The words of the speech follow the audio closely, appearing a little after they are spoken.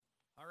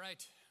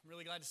right. I'm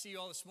really glad to see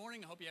you all this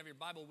morning. I hope you have your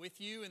Bible with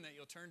you and that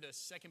you'll turn to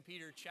 2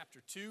 Peter chapter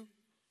 2.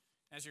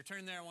 As you're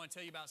turning there, I want to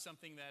tell you about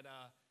something that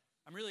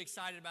I'm really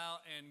excited about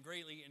and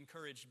greatly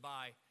encouraged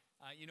by.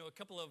 A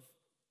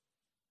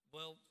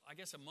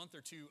month or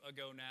two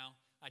ago now,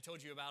 I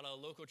told you about a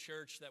local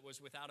church that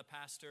was without a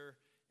pastor,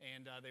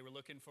 and they were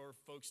looking for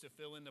folks to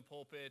fill in the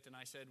pulpit. And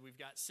I said, we've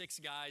got 6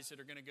 guys that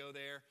are going to go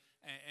there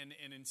and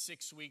in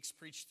 6 weeks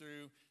preach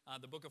through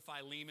the book of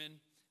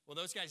Philemon. Well,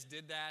 those guys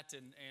did that,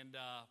 and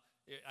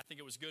I think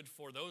it was good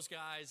for those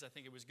guys. I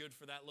think it was good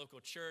for that local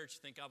church. I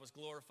think God was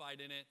glorified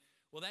in it.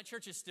 Well, that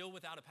church is still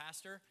without a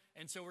pastor,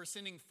 and so we're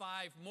sending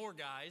 5 more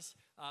guys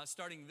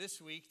starting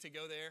this week to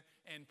go there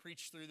and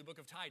preach through the book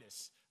of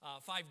Titus.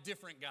 5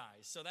 different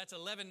guys. So that's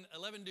 11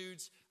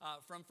 dudes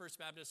from First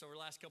Baptist over the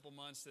last couple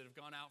months that have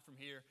gone out from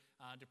here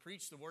to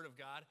preach the Word of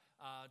God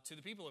to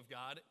the people of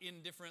God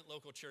in different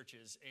local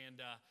churches.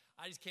 And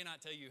I just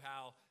cannot tell you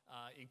how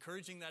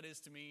encouraging that is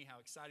to me, how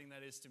exciting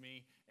that is to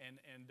me,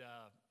 and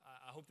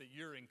I hope that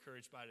you're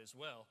encouraged by it as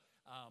well.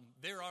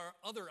 There are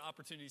other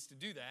opportunities to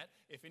do that.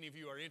 If any of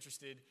you are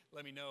interested,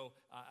 let me know.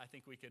 I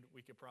think we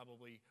could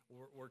probably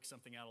work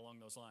something out along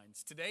those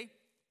lines. Today,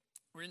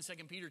 we're in 2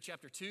 Peter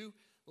chapter 2.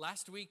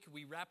 Last week,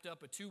 we wrapped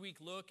up a 2-week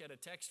look at a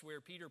text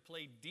where Peter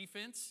played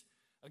defense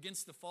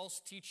against the false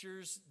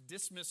teacher's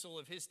dismissal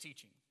of his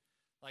teaching.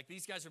 Like,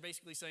 these guys are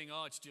basically saying,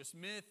 oh, it's just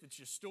myth, it's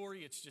just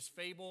story, it's just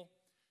fable.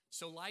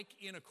 So like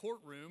in a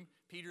courtroom,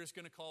 Peter is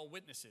going to call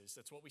witnesses.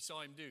 That's what we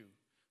saw him do.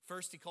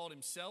 First, he called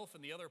himself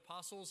and the other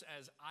apostles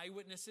as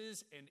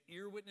eyewitnesses and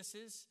ear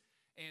witnesses.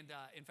 And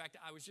in fact,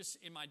 I was just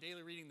in my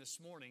daily reading this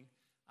morning,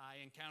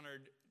 I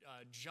encountered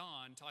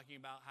John talking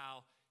about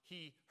how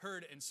he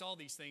heard and saw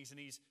these things, and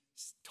he's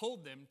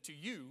told them to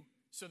you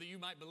so that you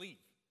might believe.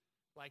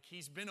 Like,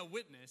 he's been a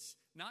witness,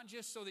 not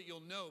just so that you'll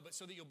know, but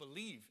so that you'll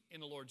believe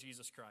in the Lord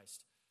Jesus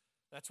Christ.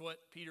 That's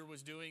what Peter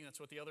was doing. That's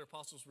what the other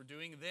apostles were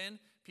doing. Then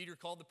Peter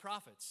called the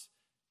prophets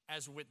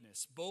as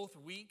witness. Both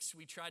weeks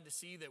we tried to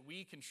see that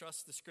we can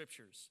trust the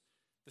Scriptures.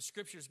 The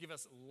Scriptures give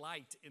us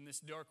light in this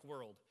dark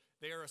world.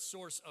 They are a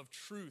source of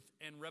truth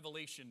and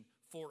revelation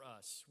for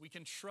us. We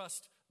can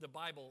trust the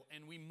Bible,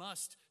 and we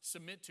must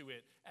submit to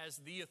it as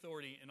the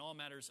authority in all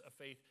matters of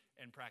faith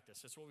and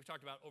practice. That's what we've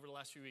talked about over the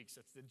last few weeks.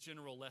 That's the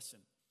general lesson.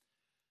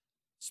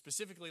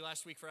 Specifically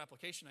last week for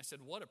application, I said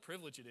what a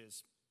privilege it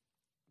is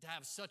to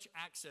have such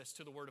access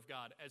to the Word of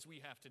God as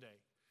we have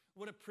today.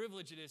 What a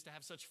privilege it is to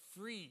have such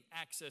free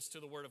access to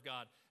the Word of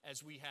God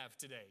as we have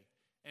today.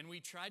 And we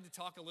tried to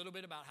talk a little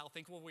bit about how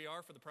thankful we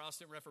are for the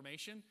Protestant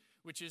Reformation,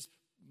 which is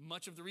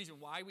much of the reason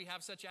why we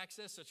have such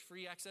access, such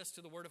free access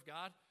to the Word of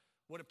God.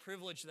 What a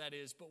privilege that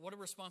is, but what a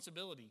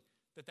responsibility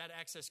that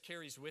access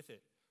carries with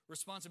it.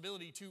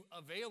 Responsibility to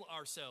avail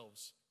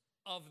ourselves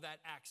of that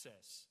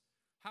access.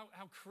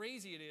 How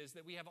crazy it is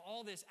that we have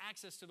all this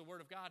access to the Word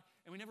of God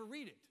and we never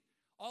read it.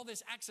 All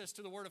this access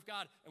to the Word of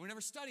God and we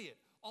never study it.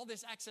 All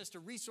this access to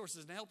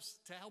resources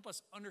to help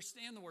us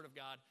understand the Word of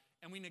God,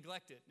 and we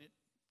neglect it, and it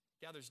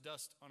gathers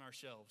dust on our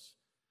shelves.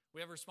 We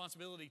have a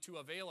responsibility to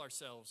avail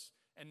ourselves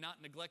and not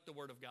neglect the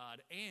Word of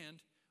God,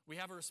 and we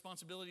have a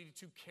responsibility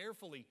to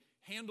carefully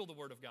handle the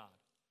Word of God.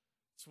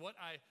 It's what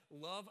I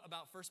love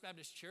about First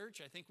Baptist Church.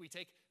 I think we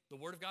take the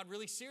Word of God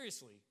really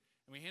seriously,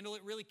 and we handle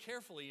it really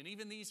carefully. And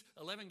even these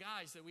 11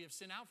 guys that we have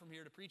sent out from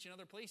here to preach in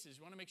other places,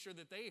 we want to make sure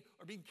that they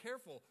are being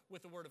careful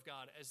with the Word of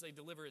God as they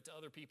deliver it to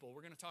other people.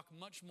 We're going to talk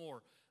much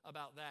more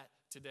about that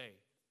today.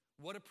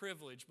 What a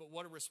privilege, but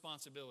what a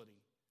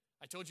responsibility.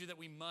 I told you that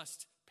we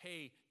must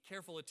pay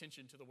careful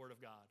attention to the Word of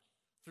God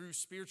through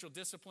spiritual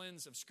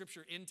disciplines of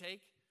Scripture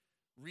intake,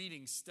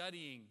 reading,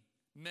 studying,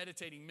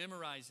 meditating,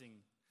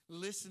 memorizing,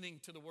 listening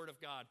to the Word of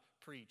God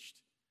preached.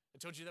 I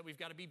told you that we've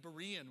got to be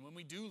Berean when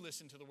we do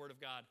listen to the Word of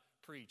God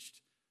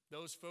preached.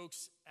 Those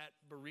folks at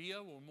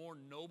Berea were more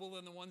noble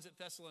than the ones at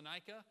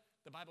Thessalonica.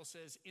 The Bible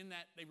says in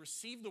that they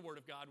received the Word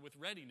of God with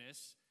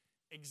readiness,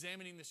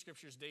 examining the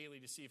Scriptures daily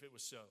to see if it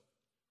was so.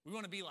 We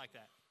want to be like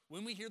that.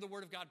 When we hear the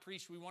Word of God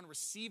preached, we want to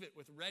receive it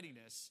with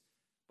readiness,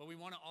 but we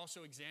want to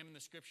also examine the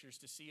Scriptures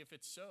to see if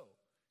it's so.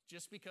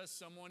 Just because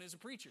someone is a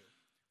preacher,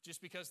 just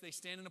because they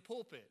stand in a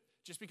pulpit,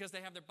 just because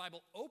they have their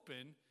Bible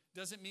open,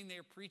 doesn't mean they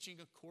are preaching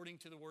according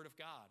to the Word of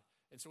God.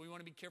 And so we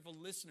want to be careful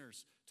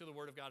listeners to the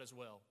Word of God as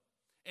well.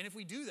 And if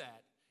we do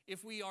that,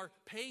 if we are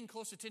paying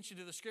close attention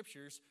to the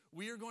Scriptures,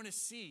 we are going to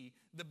see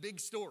the big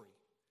story.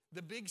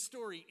 The big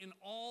story in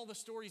all the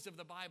stories of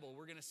the Bible,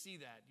 we're going to see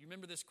that. You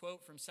remember this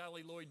quote from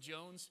Sally Lloyd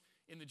Jones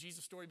in the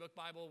Jesus Storybook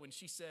Bible when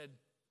she said,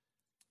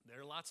 there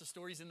are lots of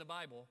stories in the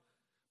Bible,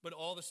 but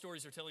all the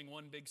stories are telling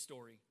one big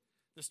story.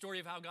 The story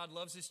of how God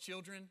loves His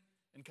children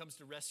and comes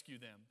to rescue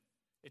them.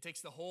 It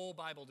takes the whole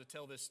Bible to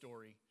tell this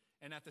story.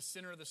 And at the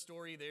center of the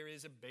story, there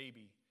is a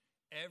baby.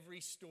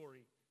 Every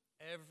story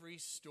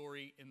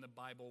in the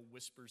Bible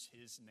whispers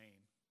His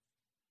name.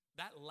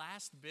 That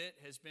last bit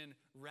has been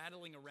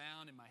rattling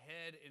around in my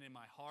head and in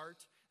my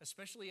heart,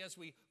 especially as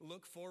we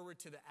look forward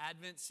to the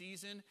Advent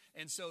season.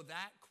 And so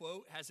that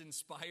quote has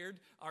inspired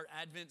our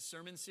Advent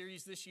sermon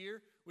series this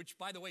year, which,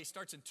 by the way,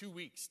 starts in 2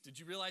 weeks. Did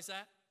you realize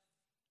that?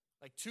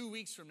 Like 2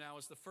 weeks from now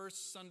is the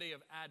first Sunday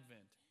of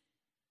Advent.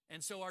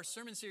 And so our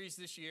sermon series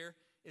this year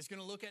is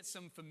going to look at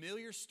some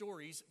familiar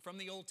stories from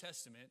the Old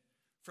Testament,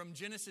 from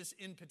Genesis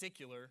in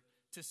particular,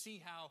 to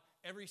see how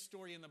every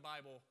story in the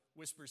Bible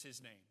whispers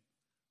his name.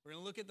 We're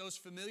going to look at those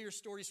familiar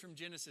stories from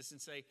Genesis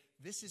and say,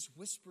 this is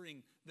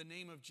whispering the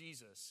name of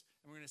Jesus.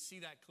 And we're going to see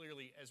that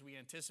clearly as we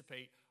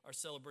anticipate our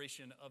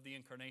celebration of the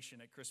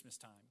Incarnation at Christmas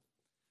time.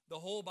 The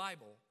whole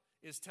Bible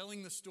is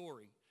telling the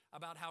story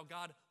about how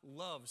God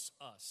loves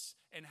us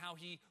and how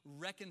he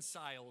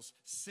reconciles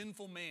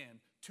sinful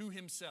man to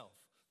himself.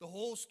 The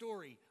whole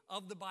story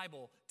of the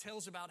Bible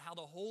tells about how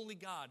the holy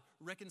God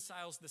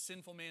reconciles the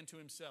sinful man to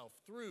himself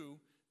through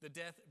the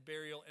death,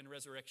 burial, and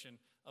resurrection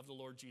of the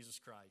Lord Jesus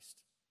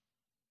Christ.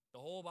 The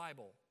whole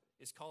Bible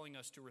is calling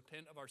us to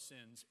repent of our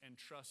sins and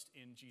trust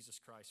in Jesus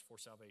Christ for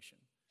salvation.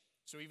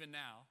 So even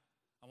now,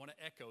 I want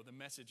to echo the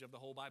message of the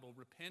whole Bible.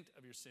 Repent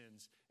of your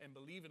sins and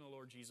believe in the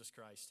Lord Jesus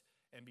Christ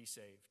and be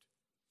saved.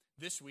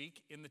 This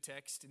week in the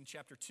text in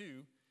chapter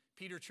 2,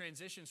 Peter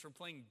transitions from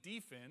playing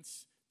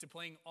defense to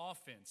playing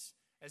offense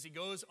as he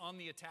goes on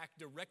the attack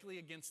directly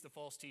against the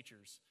false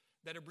teachers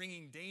that are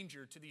bringing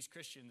danger to these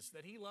Christians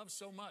that he loves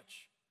so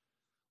much.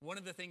 One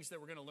of the things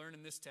that we're going to learn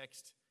in this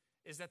text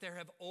is that there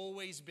have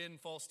always been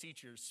false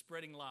teachers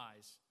spreading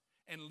lies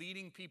and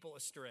leading people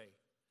astray.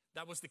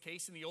 That was the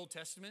case in the Old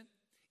Testament,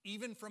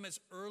 even from as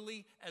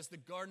early as the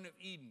Garden of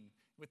Eden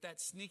with that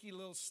sneaky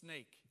little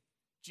snake.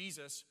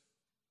 Jesus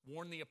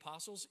warned the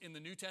apostles in the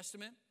New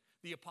Testament.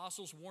 The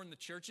apostles warned the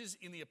churches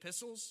in the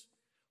epistles.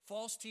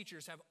 False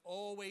teachers have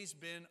always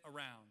been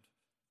around.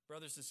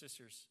 Brothers and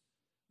sisters,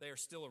 they are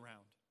still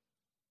around.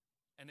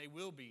 And they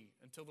will be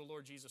until the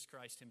Lord Jesus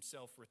Christ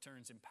himself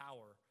returns in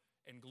power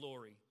and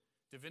glory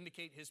to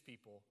vindicate his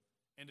people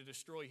and to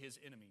destroy his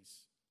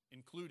enemies,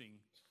 including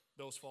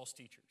those false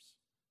teachers.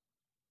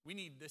 We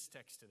need this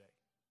text today.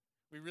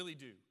 We really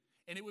do.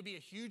 And it would be a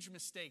huge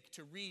mistake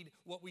to read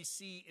what we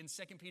see in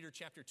 2 Peter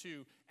chapter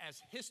 2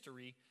 as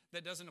history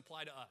that doesn't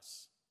apply to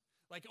us.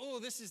 Like, oh,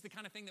 this is the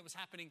kind of thing that was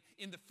happening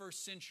in the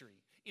first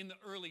century, in the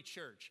early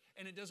church,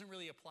 and it doesn't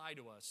really apply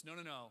to us. No.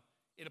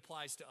 It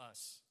applies to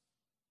us.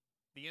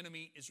 The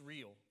enemy is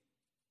real,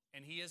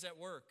 and he is at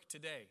work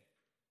today.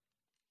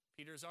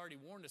 Peter has already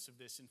warned us of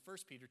this in 1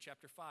 Peter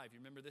chapter 5. You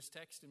remember this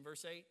text in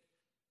verse 8?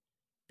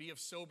 Be of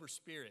sober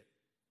spirit.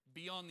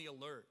 Be on the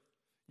alert.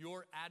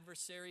 Your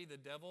adversary, the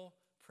devil,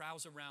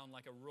 prowls around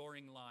like a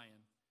roaring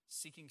lion,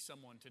 seeking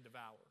someone to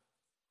devour.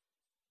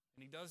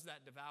 And he does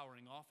that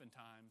devouring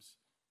oftentimes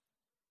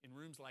in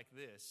rooms like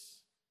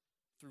this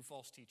through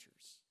false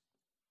teachers.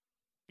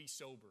 Be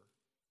sober.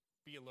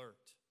 Be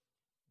alert.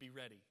 Be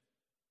ready.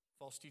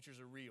 False teachers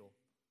are real,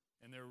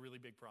 and they're a really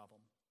big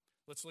problem.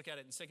 Let's look at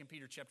it in 2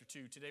 Peter chapter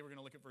 2. Today we're going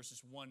to look at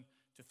verses 1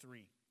 to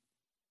 3.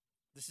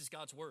 This is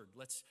God's word.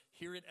 Let's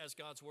hear it as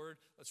God's word.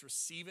 Let's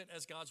receive it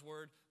as God's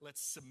word.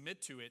 Let's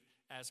submit to it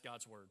as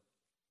God's word.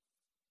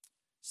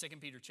 2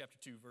 Peter chapter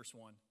 2, verse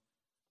 1.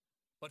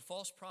 But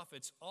false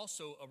prophets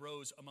also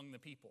arose among the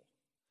people,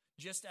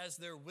 just as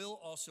there will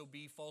also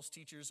be false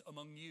teachers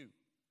among you,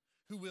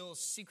 who will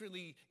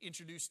secretly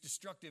introduce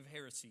destructive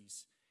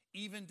heresies,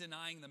 even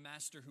denying the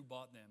master who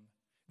bought them,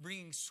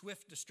 bringing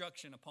swift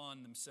destruction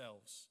upon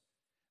themselves.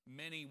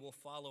 Many will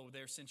follow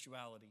their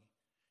sensuality,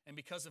 and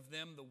because of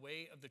them the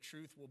way of the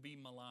truth will be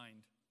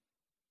maligned.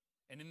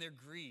 And in their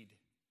greed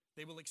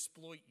they will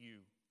exploit you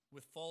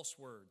with false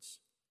words.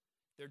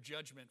 Their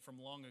judgment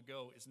from long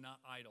ago is not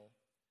idle,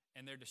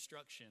 and their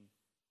destruction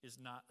is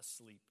not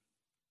asleep.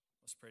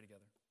 Let's pray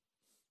together.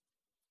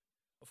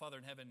 Oh, Father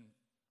in heaven,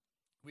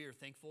 we are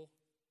thankful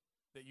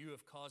that you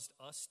have caused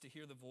us to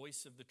hear the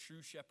voice of the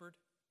true shepherd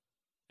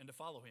and to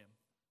follow him.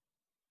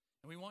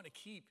 And we want to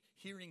keep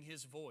hearing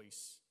his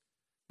voice,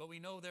 but we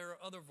know there are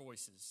other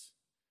voices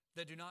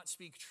that do not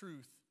speak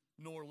truth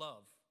nor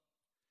love.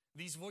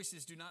 These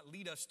voices do not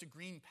lead us to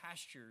green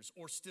pastures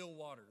or still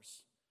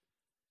waters.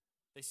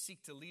 They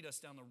seek to lead us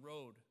down the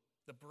road,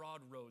 the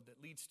broad road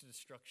that leads to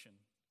destruction.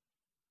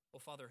 Oh,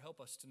 Father, help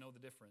us to know the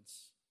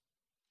difference.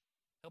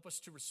 Help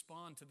us to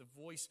respond to the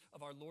voice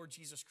of our Lord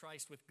Jesus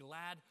Christ with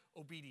glad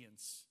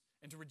obedience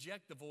and to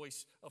reject the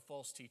voice of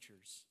false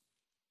teachers.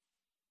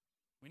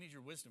 We need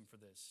your wisdom for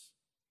this.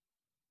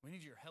 We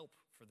need your help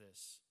for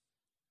this.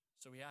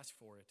 So we ask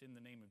for it in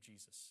the name of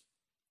Jesus.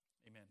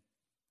 Amen.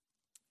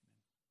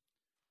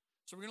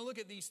 So we're going to look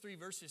at these 3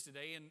 verses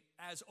today, and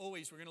as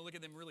always, we're going to look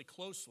at them really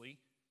closely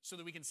so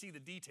that we can see the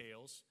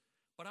details.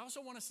 But I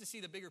also want us to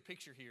see the bigger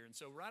picture here. And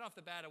so right off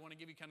the bat, I want to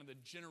give you kind of the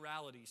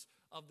generalities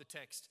of the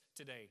text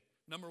today.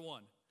 Number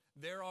 1,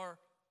 there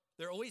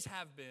always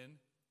have been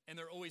and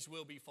there always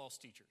will be false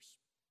teachers.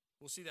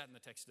 We'll see that in the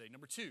text today.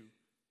 Number 2,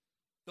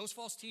 those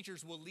false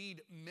teachers will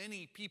lead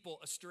many people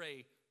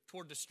astray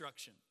toward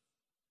destruction.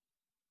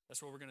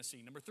 That's what we're going to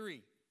see. Number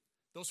 3,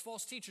 those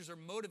false teachers are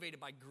motivated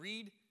by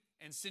greed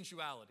and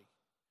sensuality.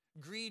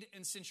 Greed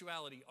and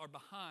sensuality are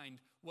behind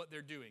what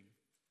they're doing.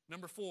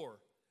 Number 4,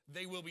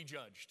 they will be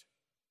judged.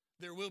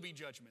 There will be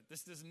judgment.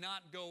 This does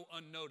not go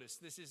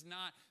unnoticed. This is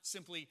not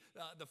simply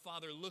the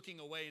Father looking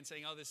away and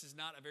saying, oh, this is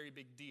not a very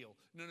big deal.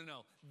 No, no,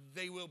 no.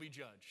 They will be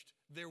judged.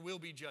 There will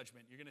be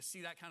judgment. You're going to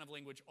see that kind of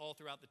language all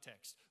throughout the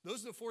text.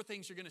 Those are the four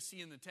things you're going to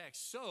see in the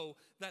text. So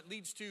that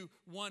leads to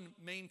one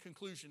main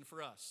conclusion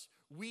for us.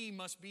 We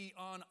must be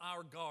on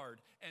our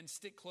guard and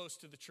stick close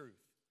to the truth.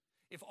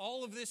 If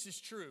all of this is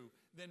true,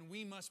 then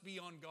we must be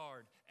on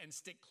guard and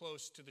stick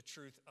close to the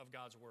truth of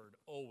God's word,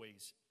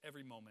 always,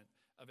 every moment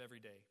of every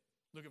day.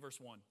 Look at verse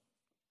 1.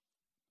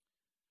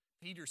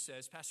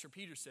 Pastor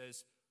Peter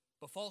says,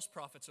 but false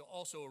prophets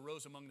also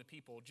arose among the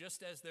people,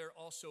 just as there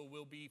also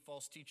will be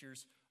false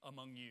teachers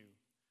among you.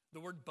 The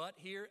word but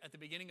here at the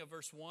beginning of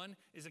verse 1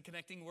 is a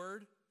connecting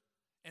word.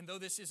 And though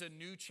this is a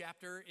new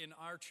chapter in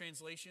our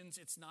translations,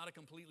 it's not a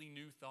completely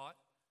new thought.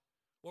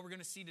 What we're going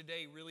to see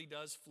today really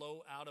does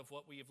flow out of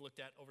what we have looked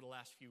at over the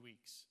last few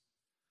weeks.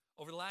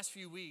 Over the last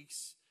few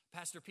weeks,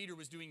 Pastor Peter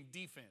was doing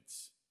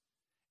defense,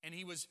 and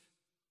he was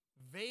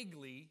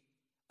vaguely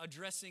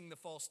addressing the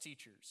false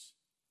teachers.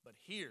 But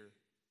here,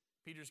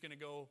 Peter's going to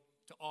go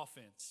to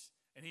offense,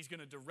 and he's going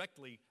to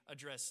directly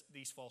address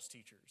these false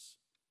teachers.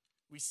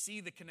 We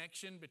see the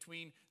connection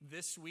between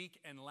this week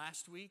and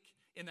last week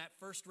in that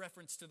first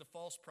reference to the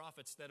false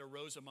prophets that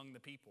arose among the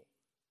people.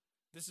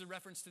 This is a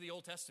reference to the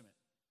Old Testament,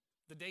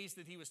 the days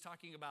that he was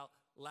talking about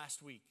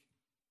last week.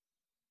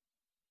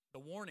 The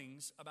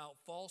warnings about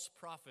false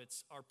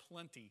prophets are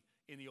plenty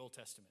in the Old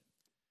Testament.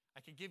 I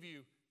could give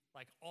you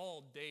like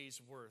all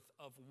days worth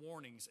of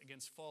warnings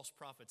against false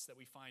prophets that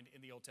we find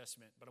in the Old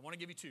Testament. But I want to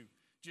give you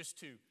just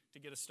two to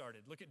get us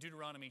started. Look at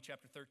Deuteronomy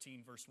chapter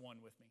 13, verse 1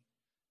 with me.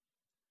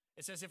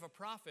 It says, if a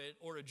prophet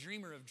or a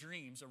dreamer of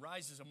dreams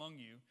arises among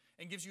you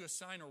and gives you a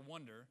sign or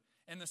wonder,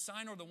 and the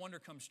sign or the wonder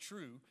comes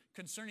true,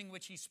 concerning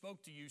which he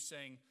spoke to you,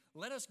 saying,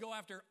 let us go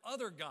after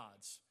other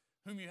gods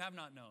whom you have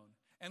not known,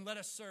 and let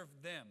us serve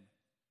them.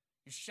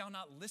 You shall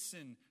not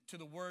listen to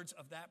the words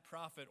of that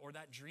prophet or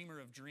that dreamer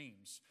of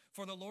dreams.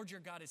 For the Lord your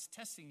God is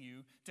testing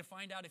you to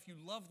find out if you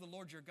love the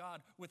Lord your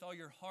God with all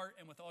your heart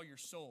and with all your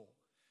soul.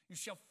 You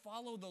shall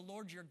follow the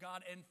Lord your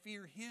God and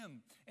fear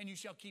him, and you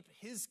shall keep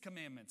his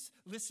commandments.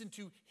 Listen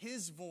to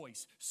his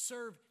voice,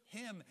 serve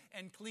him,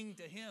 and cling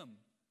to him.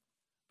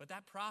 But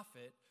that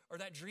prophet or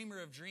that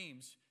dreamer of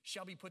dreams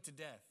shall be put to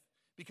death,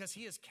 because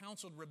he has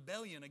counseled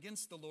rebellion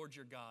against the Lord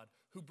your God,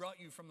 who brought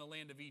you from the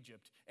land of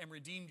Egypt and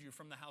redeemed you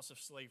from the house of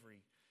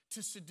slavery,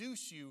 to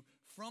seduce you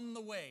from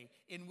the way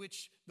in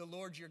which the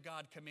Lord your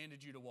God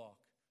commanded you to walk.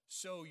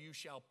 So you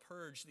shall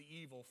purge the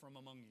evil from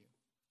among you.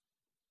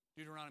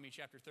 Deuteronomy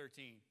chapter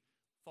 13.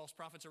 False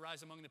prophets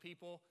arise among the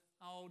people.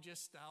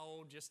 Just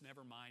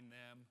never mind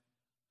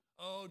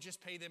them.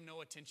 Just pay them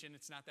no attention.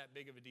 It's not that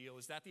big of a deal.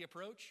 Is that the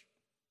approach?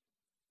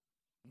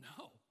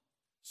 No,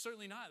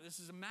 certainly not. This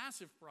is a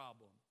massive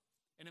problem,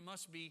 and it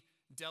must be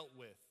dealt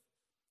with.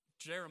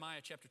 Jeremiah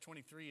chapter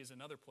 23 is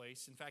another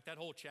place. In fact, that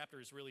whole chapter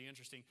is really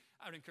interesting.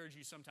 I would encourage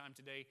you sometime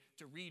today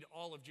to read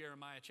all of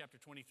Jeremiah chapter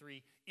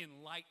 23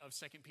 in light of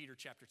 2 Peter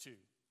chapter 2.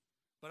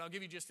 But I'll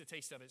give you just a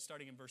taste of it,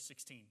 starting in verse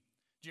 16.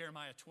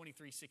 Jeremiah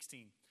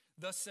 23:16.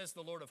 Thus says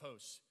the Lord of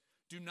hosts,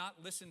 do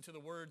not listen to the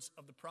words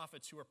of the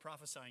prophets who are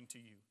prophesying to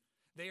you.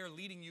 They are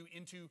leading you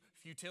into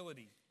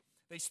futility.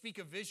 They speak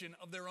a vision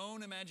of their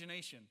own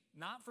imagination,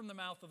 not from the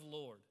mouth of the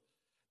Lord.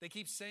 They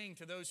keep saying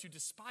to those who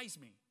despise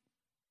me,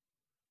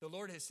 the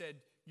Lord has said,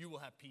 you will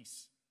have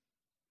peace.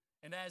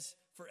 And as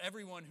for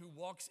everyone who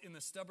walks in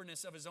the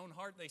stubbornness of his own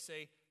heart, they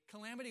say,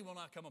 calamity will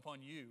not come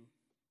upon you.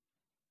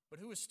 But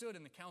who has stood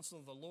in the counsel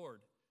of the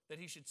Lord, that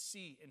he should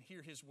see and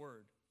hear his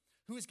word?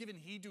 Who has given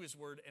heed to his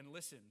word and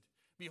listened?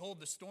 Behold,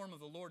 the storm of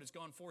the Lord has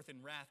gone forth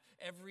in wrath,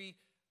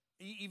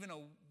 even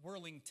a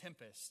whirling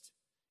tempest.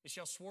 It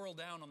shall swirl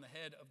down on the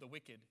head of the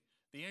wicked.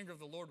 The anger of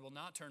the Lord will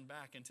not turn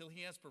back until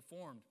he has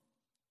performed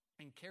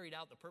and carried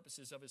out the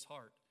purposes of his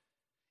heart.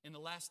 In the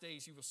last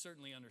days you will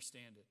certainly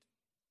understand it.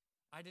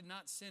 I did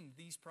not send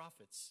these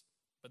prophets,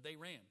 but they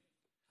ran.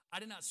 I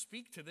did not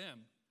speak to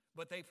them,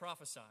 but they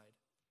prophesied.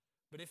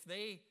 But if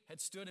they had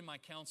stood in my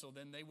counsel,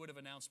 then they would have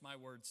announced my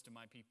words to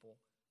my people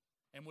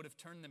and would have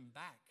turned them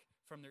back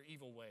from their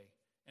evil way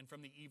and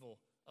from the evil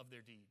of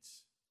their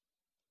deeds.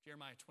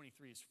 Jeremiah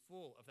 23 is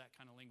full of that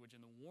kind of language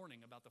and the warning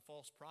about the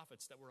false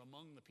prophets that were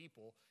among the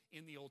people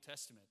in the Old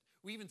Testament.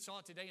 We even saw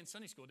it today in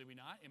Sunday school, did we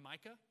not, in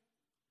Micah?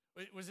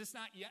 Was this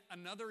not yet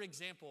another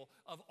example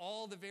of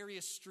all the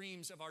various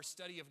streams of our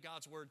study of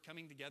God's word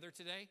coming together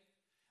today?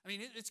 I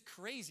mean, it's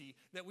crazy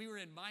that we were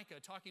in Micah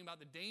talking about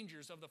the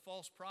dangers of the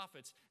false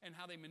prophets and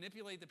how they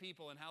manipulate the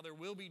people and how there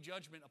will be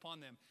judgment upon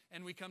them.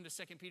 And we come to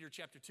 2 Peter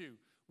chapter 2.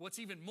 What's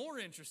even more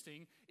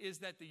interesting is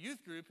that the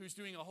youth group, who's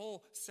doing a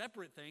whole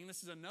separate thing,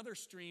 this is another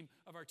stream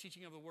of our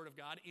teaching of the Word of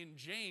God, in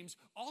James,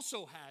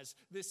 also has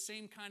this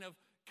same kind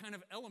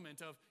of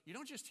element of, you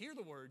don't just hear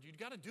the word, you've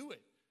got to do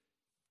it.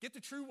 Get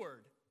the true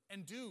word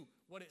and do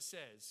what it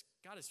says.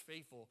 God is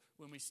faithful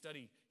when we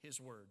study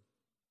his word.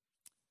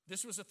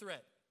 This was a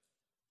threat.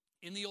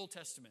 In the Old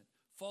Testament,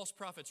 false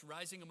prophets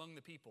rising among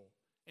the people.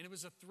 And it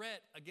was a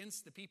threat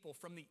against the people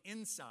from the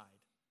inside.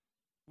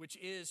 which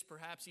is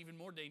perhaps even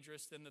more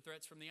dangerous than the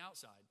threats from the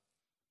outside.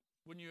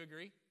 Wouldn't you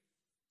agree?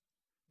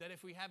 That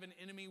if we have an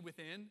enemy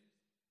within,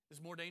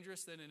 is more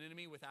dangerous than an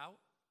enemy without?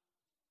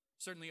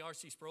 Certainly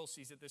R.C. Sproul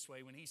sees it this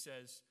way when he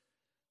says,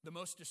 the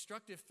most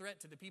destructive threat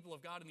to the people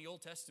of God in the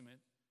Old Testament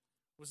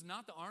was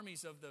not the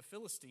armies of the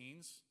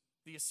Philistines,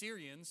 the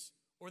Assyrians,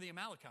 or the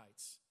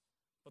Amalekites,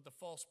 but the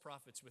false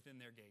prophets within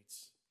their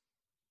gates.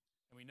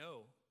 And we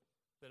know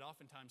that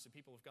oftentimes the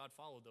people of God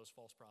followed those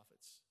false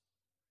prophets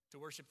to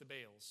worship the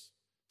Baals,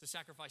 to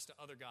sacrifice to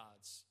other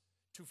gods,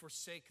 to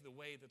forsake the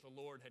way that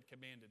the Lord had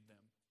commanded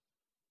them.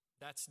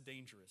 That's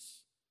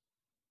dangerous.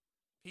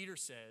 Peter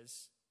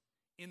says,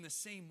 in the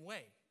same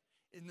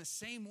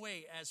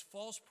way as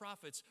false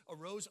prophets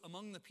arose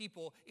among the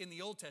people in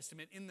the Old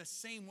Testament, in the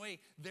same way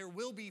there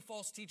will be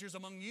false teachers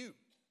among you.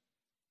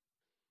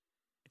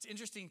 It's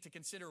interesting to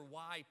consider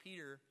why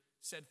Peter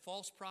said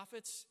false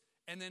prophets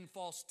and then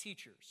false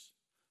teachers.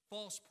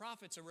 False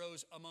prophets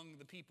arose among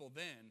the people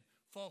then.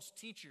 False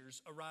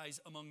teachers arise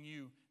among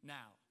you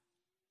now.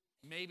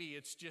 Maybe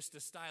it's just a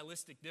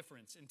stylistic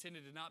difference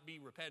intended to not be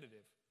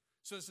repetitive.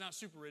 So it's not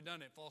super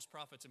redundant, false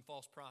prophets and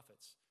false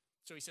prophets.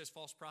 So he says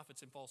false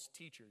prophets and false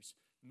teachers.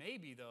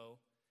 Maybe, though,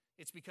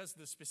 it's because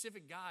the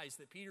specific guys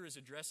that Peter is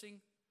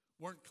addressing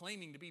weren't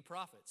claiming to be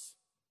prophets.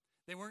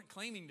 They weren't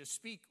claiming to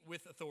speak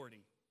with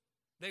authority.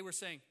 They were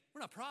saying,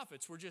 we're not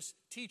prophets, we're just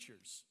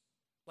teachers.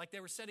 Like they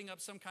were setting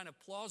up some kind of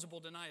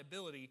plausible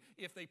deniability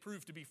if they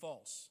proved to be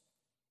false.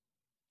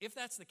 If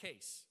that's the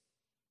case,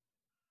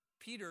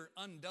 Peter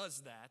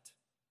undoes that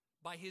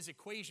by his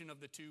equation of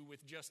the two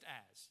with just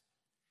as.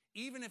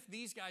 Even if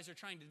these guys are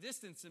trying to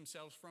distance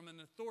themselves from an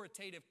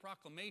authoritative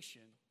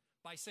proclamation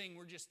by saying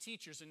we're just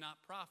teachers and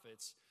not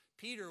prophets,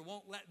 Peter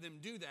won't let them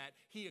do that.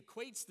 He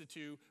equates the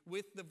two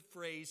with the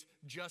phrase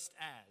just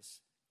as.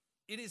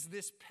 It is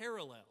this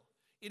parallel.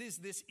 It is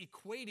this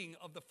equating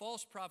of the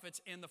false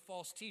prophets and the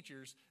false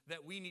teachers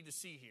that we need to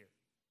see here.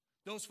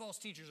 Those false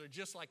teachers are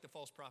just like the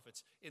false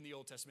prophets in the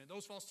Old Testament.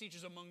 Those false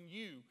teachers among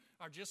you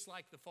are just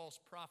like the false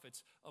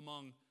prophets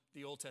among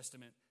the Old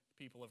Testament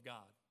people of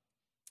God.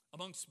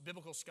 Amongst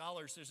biblical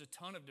scholars, there's a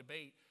ton of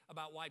debate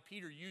about why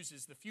Peter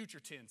uses the future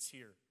tense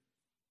here.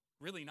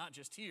 Really not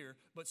just here,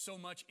 but so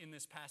much in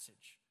this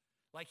passage.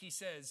 Like he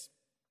says,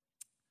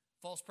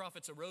 false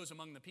prophets arose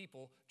among the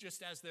people,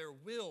 just as there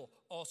will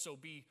also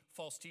be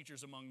false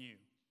teachers among you.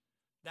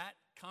 That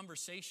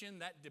conversation,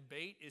 that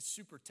debate is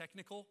super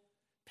technical.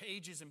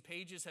 Pages and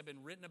pages have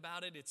been written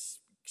about it. It's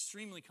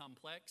extremely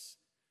complex.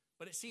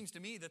 But it seems to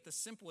me that the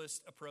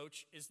simplest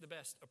approach is the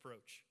best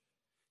approach.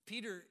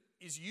 Peter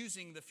is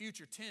using the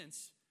future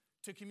tense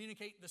to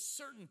communicate the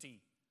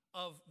certainty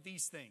of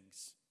these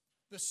things.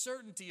 The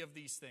certainty of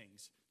these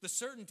things. The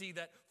certainty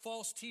that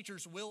false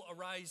teachers will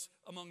arise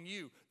among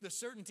you. The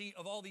certainty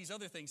of all these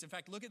other things. In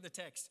fact, look at the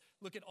text.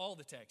 Look at all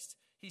the text.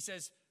 He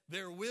says,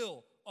 there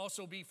will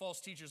also be false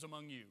teachers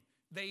among you.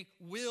 They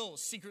will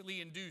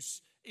secretly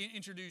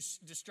introduce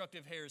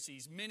destructive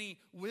heresies. Many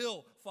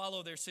will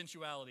follow their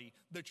sensuality.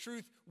 The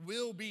truth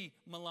will be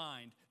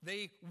maligned.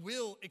 They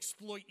will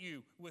exploit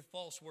you with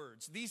false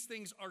words. These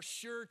things are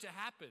sure to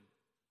happen.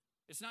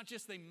 It's not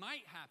just they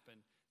might happen.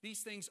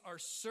 These things are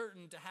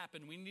certain to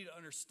happen. We need to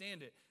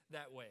understand it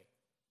that way.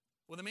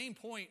 Well, the main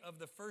point of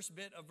the first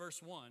bit of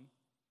verse 1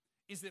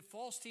 is that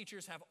false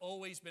teachers have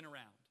always been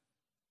around,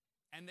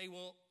 and they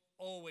will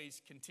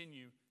always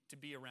continue to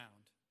be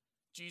around.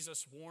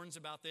 Jesus warns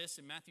about this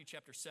in Matthew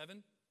chapter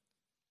 7.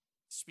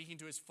 Speaking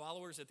to his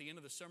followers at the end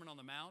of the Sermon on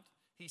the Mount,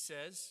 he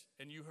says,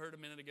 and you heard a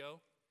minute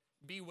ago,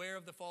 beware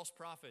of the false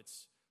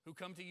prophets who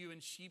come to you in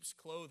sheep's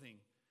clothing,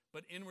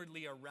 but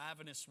inwardly are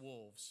ravenous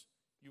wolves.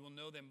 You will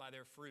know them by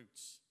their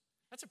fruits.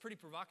 That's a pretty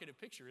provocative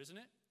picture, isn't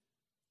it?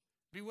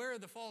 Beware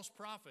of the false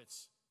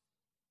prophets.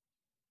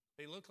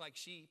 They look like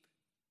sheep.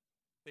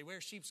 They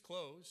wear sheep's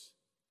clothes.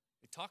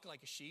 They talk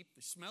like a sheep.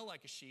 They smell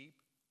like a sheep.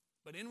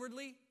 But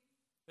inwardly,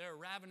 they're a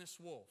ravenous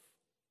wolf.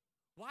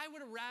 Why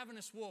would a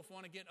ravenous wolf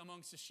want to get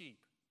amongst the sheep?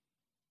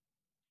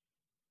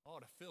 Oh,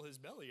 to fill his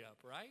belly up,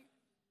 right?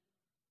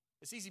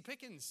 It's easy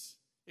pickings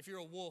if you're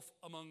a wolf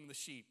among the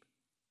sheep.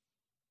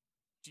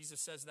 Jesus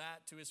says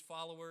that to his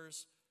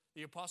followers.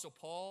 The Apostle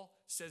Paul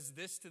says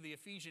this to the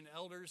Ephesian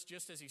elders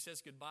just as he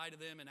says goodbye to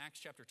them in Acts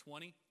chapter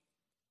 20.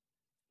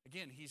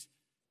 Again, he's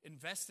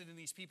invested in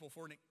these people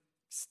for an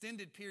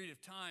extended period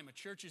of time. A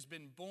church has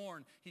been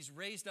born. He's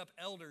raised up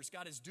elders.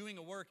 God is doing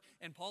a work,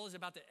 and Paul is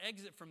about to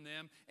exit from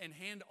them and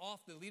hand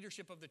off the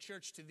leadership of the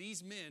church to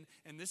these men.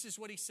 And this is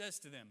what he says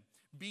to them.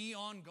 Be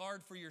on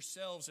guard for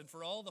yourselves and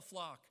for all the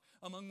flock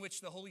among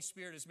which the Holy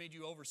Spirit has made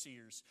you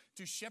overseers,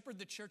 to shepherd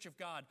the church of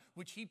God,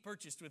 which he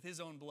purchased with his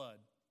own blood.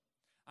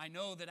 I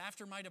know that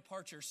after my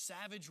departure,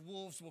 savage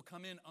wolves will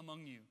come in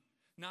among you,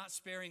 not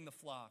sparing the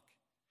flock.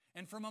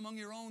 And from among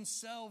your own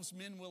selves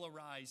men will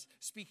arise,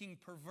 speaking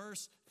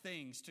perverse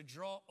things to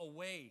draw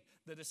away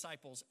the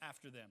disciples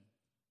after them.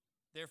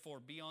 Therefore,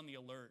 be on the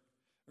alert,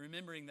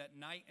 remembering that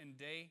night and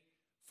day,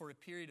 for a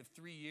period of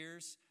 3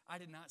 years, I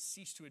did not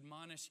cease to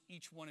admonish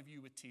each one of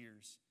you with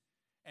tears.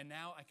 And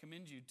now I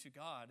commend you to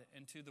God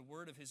and to the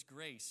word of his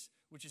grace,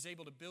 which is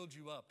able to build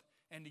you up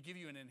and to give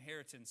you an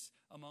inheritance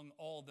among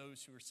all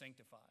those who are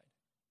sanctified.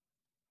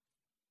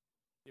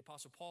 The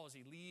Apostle Paul, as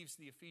he leaves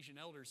the Ephesian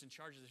elders in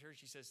charge of the church,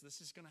 he says, this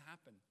is going to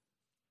happen.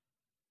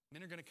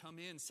 Men are going to come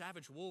in,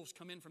 savage wolves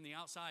come in from the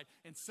outside,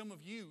 and some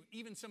of you,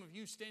 even some of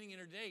you standing in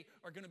here today,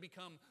 are going to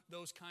become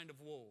those kind of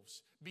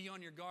wolves. Be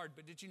on your guard.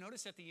 But did you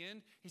notice at the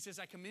end, he says,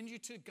 I commend you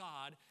to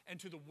God and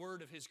to the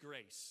word of his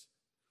grace.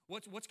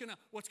 What's going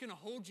to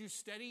hold you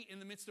steady in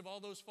the midst of all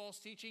those false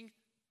teaching?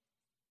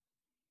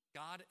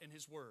 God and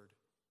his word.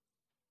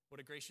 What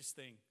a gracious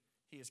thing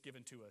he has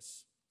given to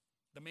us.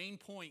 The main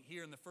point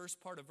here in the first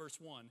part of verse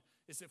 1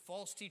 is that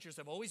false teachers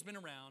have always been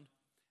around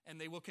and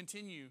they will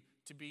continue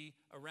to be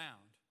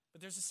around. But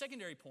there's a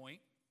secondary point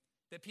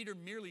that Peter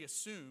merely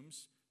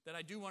assumes that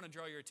I do want to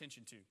draw your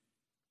attention to.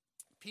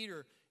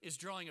 Peter is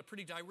drawing a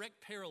pretty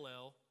direct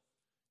parallel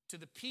to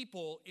the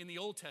people in the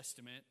Old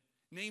Testament,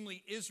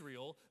 namely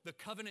Israel, the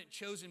covenant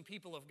chosen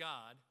people of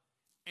God,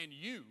 and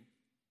you,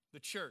 the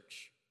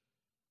church.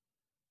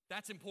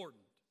 That's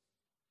important.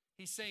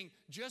 He's saying,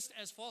 just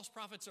as false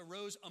prophets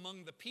arose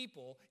among the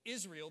people,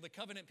 Israel, the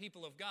covenant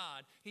people of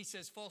God, he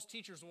says false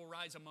teachers will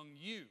rise among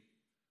you,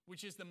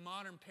 which is the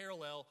modern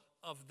parallel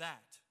of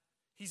that.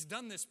 He's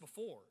done this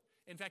before.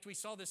 In fact, we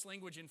saw this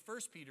language in 1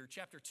 Peter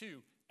chapter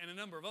 2 and a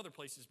number of other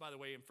places, by the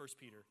way, in 1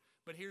 Peter.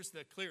 But here's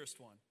the clearest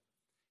one.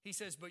 He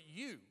says, but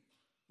you,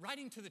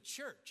 writing to the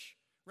church,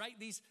 right?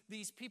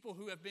 These people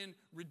who have been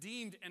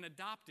redeemed and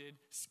adopted,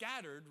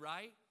 scattered,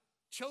 right?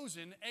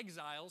 Chosen,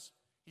 exiles.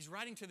 He's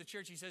writing to the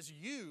church. He says,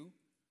 you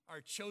are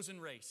a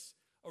chosen race,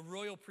 a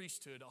royal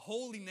priesthood, a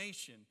holy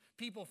nation,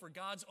 people for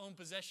God's own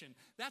possession.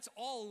 That's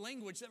all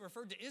language that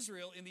referred to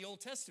Israel in the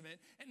Old Testament.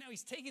 And now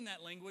he's taking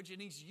that language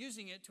and he's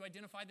using it to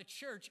identify the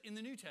church in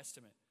the New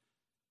Testament.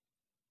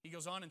 He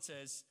goes on and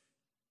says,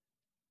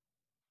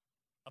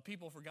 a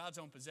people for God's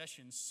own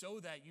possession, so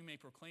that you may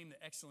proclaim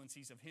the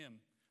excellencies of him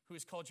who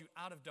has called you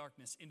out of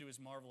darkness into his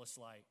marvelous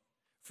light.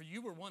 For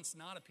you were once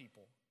not a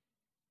people,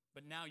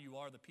 but now you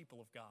are the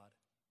people of God.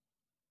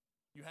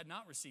 You had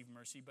not received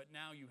mercy, but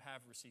now you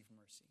have received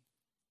mercy.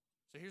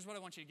 So here's what I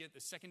want you to get.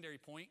 The secondary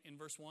point in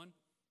verse 1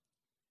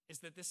 is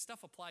that this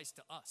stuff applies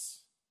to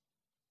us,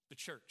 the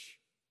church.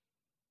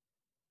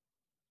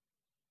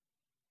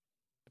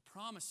 The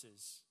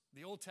promises,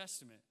 the Old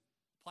Testament,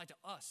 apply to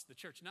us, the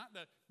church. Not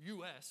the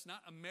U.S.,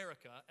 not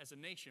America as a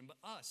nation, but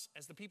us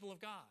as the people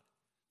of God.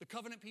 The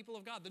covenant people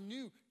of God, the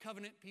new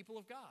covenant people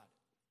of God.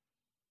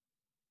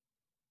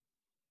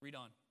 Read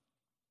on.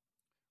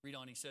 Read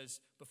on, he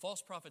says, but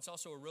false prophets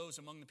also arose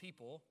among the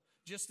people,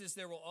 just as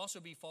there will also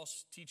be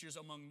false teachers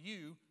among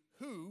you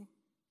who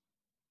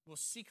will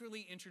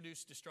secretly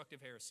introduce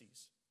destructive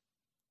heresies.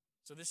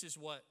 So this is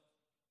what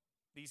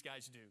these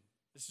guys do.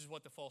 This is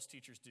what the false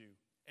teachers do.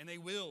 And they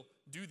will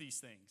do these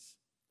things.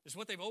 This is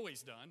what they've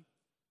always done.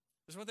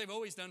 This is what they've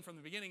always done from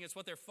the beginning. It's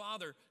what their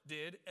father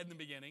did in the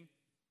beginning.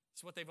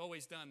 It's what they've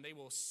always done. They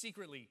will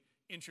secretly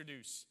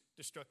introduce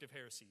destructive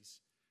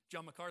heresies.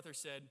 John MacArthur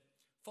said,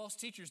 false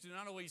teachers do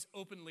not always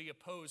openly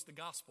oppose the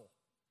gospel.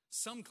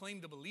 Some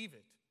claim to believe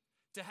it,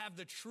 to have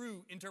the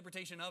true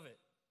interpretation of it.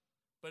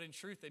 But in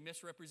truth, they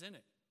misrepresent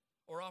it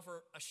or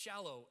offer a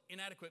shallow,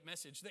 inadequate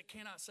message that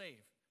cannot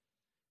save.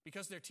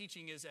 Because their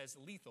teaching is as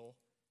lethal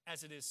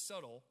as it is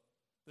subtle,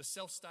 the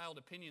self-styled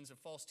opinions of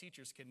false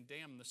teachers can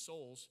damn the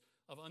souls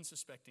of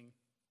unsuspecting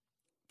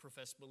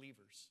professed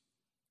believers.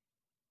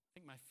 I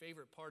think my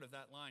favorite part of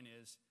that line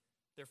is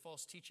their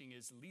false teaching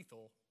is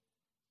lethal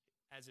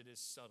as it is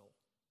subtle.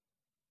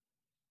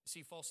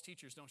 See, false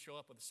teachers don't show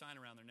up with a sign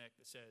around their neck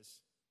that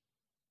says,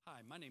 hi,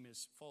 my name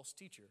is false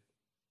teacher.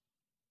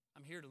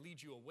 I'm here to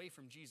lead you away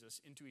from Jesus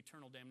into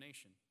eternal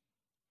damnation.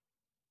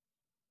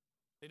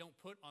 They don't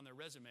put on their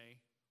resume,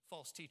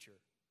 false teacher,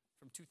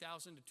 from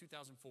 2000 to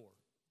 2004.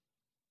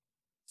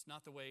 It's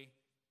not the way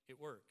it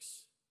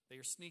works. They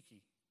are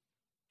sneaky,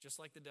 just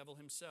like the devil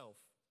himself,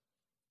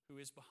 who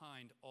is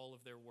behind all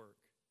of their work.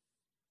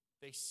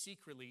 They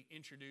secretly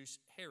introduce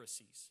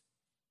heresies.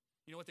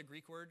 You know what the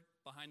Greek word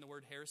behind the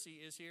word heresy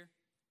is here?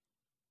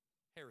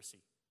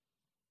 Heresy.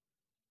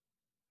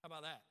 How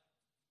about that?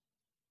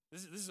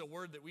 This is a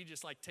word that we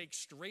just like take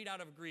straight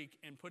out of Greek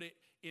and put it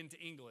into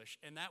English.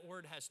 And that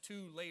word has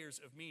two layers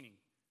of meaning.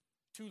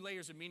 Two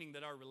layers of meaning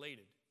that are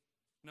related.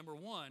 Number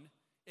one,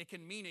 it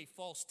can mean a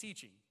false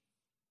teaching.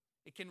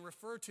 It can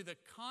refer to the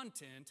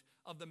content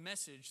of the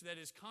message that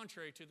is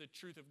contrary to the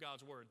truth of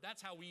God's word.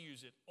 That's how we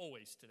use it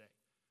always today,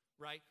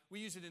 right? We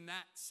use it in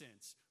that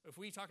sense. If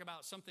we talk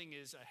about something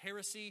is a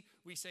heresy,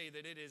 we say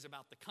that it is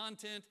about the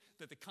content,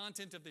 that the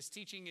content of this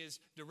teaching is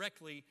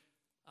directly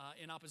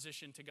in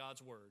opposition to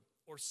God's word.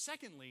 Or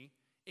secondly,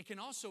 it can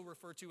also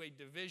refer to a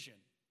division.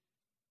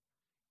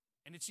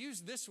 And it's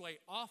used this way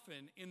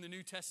often in the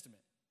New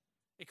Testament.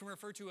 It can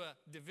refer to a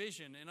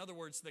division, in other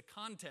words, the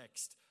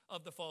context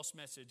of the false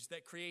message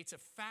that creates a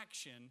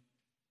faction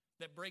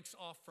that breaks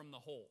off from the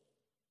whole.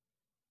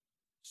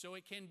 So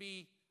it can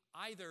be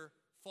either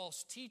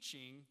false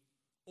teaching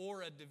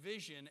or a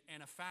division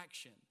and a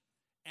faction.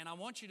 And I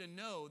want you to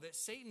know that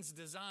Satan's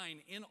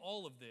design in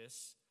all of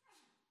this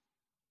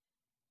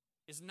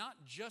is not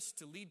just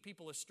to lead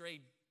people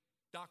astray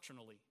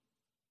doctrinally,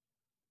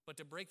 but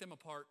to break them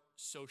apart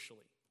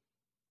socially.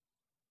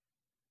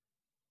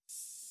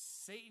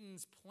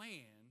 Satan's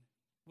plan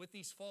with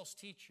these false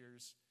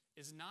teachers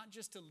is not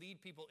just to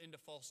lead people into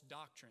false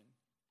doctrine.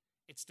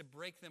 It's to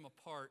break them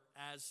apart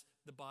as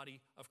the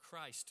body of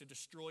Christ, to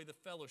destroy the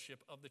fellowship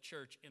of the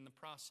church in the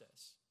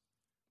process.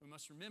 We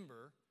must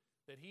remember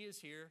that he is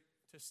here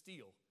to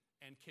steal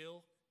and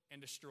kill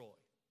and destroy.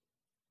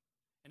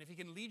 And if he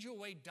can lead you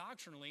away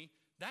doctrinally,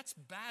 that's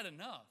bad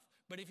enough.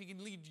 But if he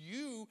can lead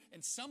you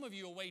and some of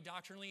you away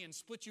doctrinally and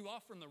split you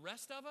off from the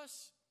rest of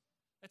us,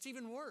 that's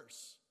even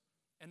worse.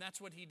 And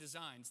that's what he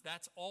designs.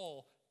 That's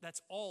all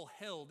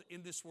held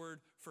in this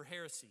word for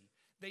heresy.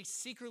 They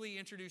secretly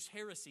introduce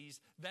heresies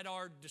that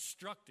are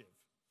destructive.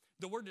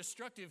 The word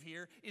destructive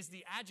here is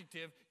the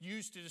adjective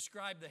used to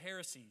describe the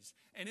heresies.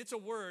 And it's a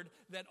word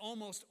that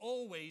almost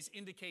always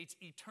indicates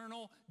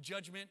eternal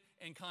judgment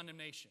and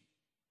condemnation.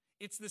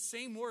 It's the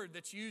same word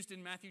that's used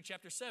in Matthew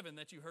chapter 7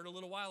 that you heard a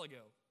little while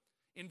ago.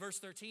 In verse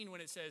 13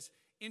 when it says,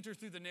 enter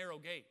through the narrow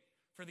gate.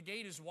 For the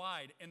gate is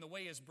wide and the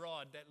way is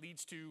broad that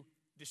leads to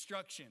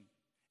destruction.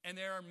 And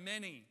there are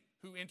many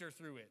who enter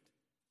through it.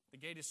 The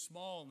gate is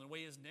small and the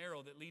way is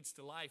narrow that leads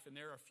to life, and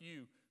there are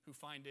few who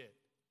find it.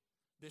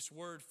 This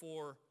word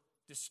for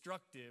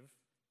destructive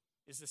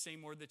is the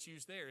same word that's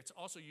used there. It's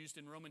also used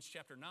in Romans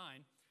chapter 9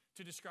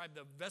 to describe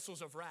the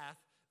vessels of wrath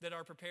that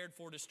are prepared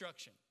for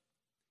destruction.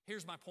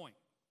 Here's my point.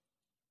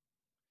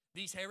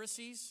 These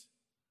heresies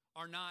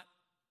are not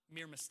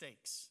mere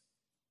mistakes.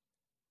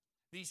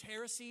 These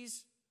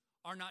heresies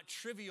are not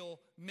trivial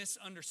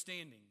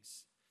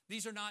misunderstandings.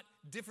 These are not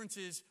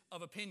differences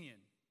of opinion.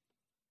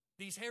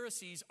 These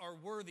heresies are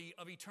worthy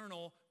of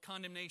eternal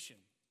condemnation.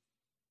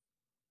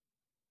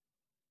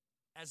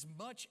 As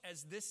much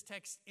as this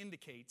text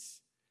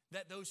indicates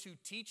that those who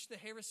teach the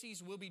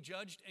heresies will be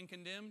judged and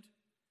condemned,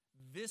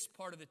 this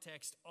part of the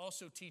text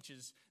also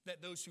teaches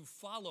that those who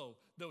follow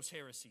those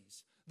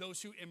heresies,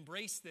 those who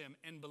embrace them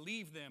and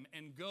believe them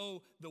and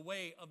go the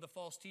way of the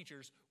false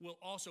teachers, will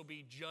also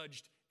be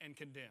judged and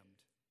condemned.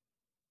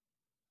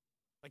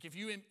 Like if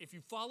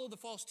you follow the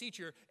false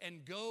teacher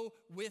and go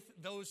with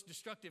those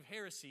destructive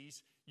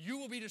heresies, you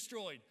will be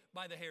destroyed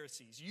by the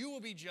heresies. You will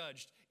be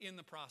judged in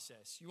the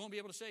process. You won't be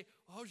able to say,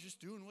 oh, I was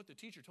just doing what the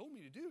teacher told me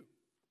to do.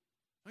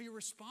 No, you're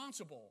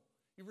responsible.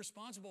 You're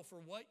responsible for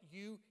what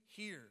you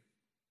hear.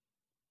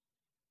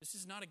 This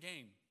is not a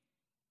game.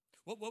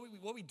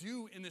 What we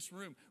do in this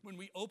room, when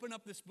we open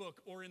up this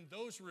book, or in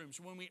those rooms,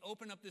 when we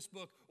open up this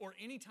book, or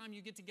anytime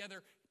you get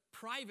together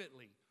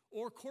privately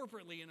or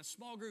corporately in a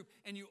small group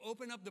and you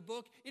open up the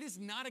book, it is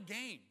not a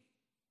game.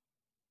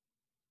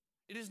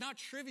 It is not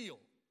trivial.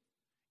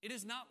 It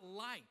is not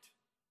light.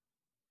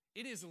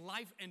 It is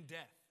life and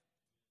death.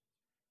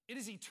 It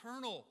is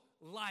eternal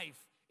life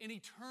and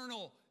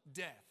eternal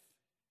death.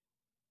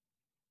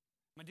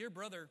 My dear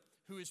brother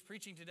who is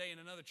preaching today in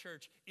another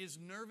church is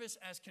nervous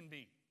as can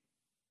be,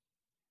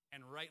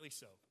 and rightly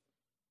so.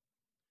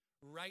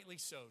 Rightly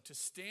so, to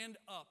stand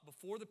up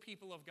before the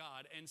people of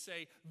God and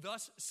say,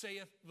 thus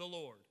saith the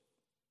Lord,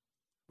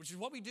 which is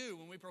what we do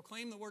when we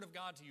proclaim the word of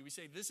God to you. We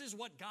say, this is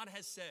what God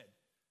has said.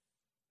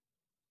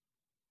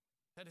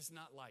 That is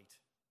not light.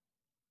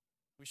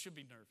 We should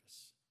be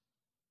nervous.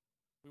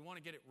 We want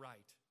to get it right.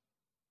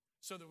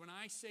 So that when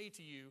I say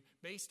to you,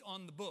 based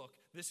on the book,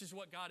 this is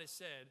what God has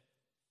said,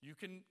 you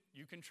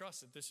can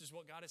trust it. This is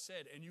what God has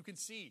said. And you can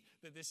see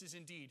that this is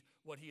indeed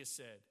what he has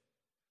said.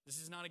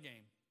 This is not a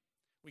game.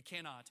 We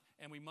cannot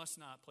and we must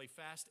not play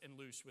fast and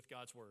loose with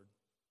God's word,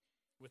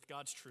 with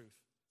God's truth,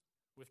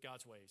 with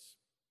God's ways.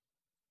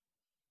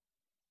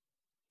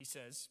 He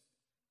says,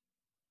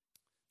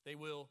 they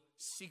will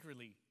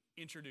secretly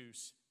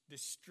introduce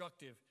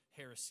destructive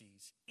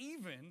heresies,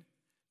 even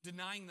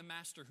denying the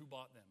master who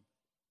bought them.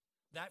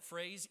 That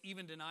phrase,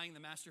 even denying the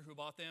master who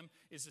bought them,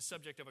 is the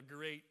subject of a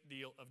great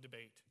deal of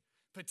debate,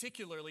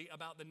 particularly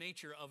about the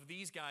nature of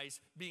these guys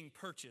being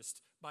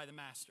purchased by the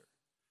master.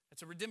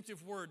 It's a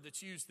redemptive word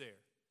that's used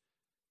there.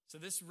 So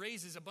this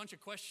raises a bunch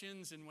of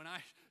questions, and when I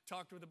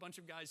talked with a bunch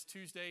of guys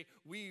Tuesday,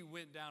 we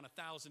went down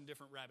 1,000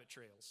 different rabbit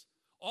trails,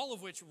 all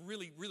of which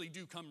really, really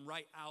do come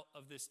right out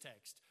of this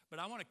text. But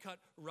I want to cut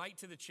right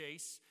to the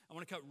chase. I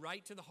want to cut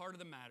right to the heart of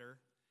the matter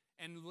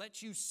and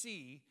let you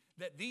see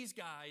that these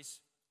guys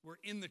were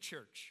in the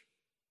church,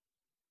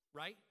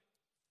 right?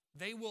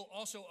 They will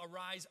also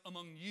arise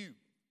among you,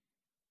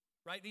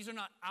 right? These are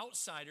not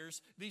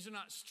outsiders. These are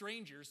not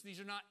strangers. These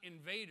are not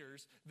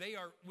invaders. They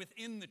are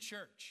within the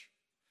church.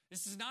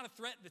 This is not a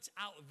threat that's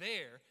out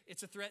there.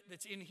 It's a threat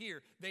that's in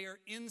here. They are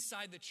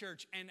inside the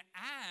church. And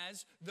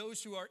as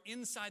those who are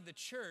inside the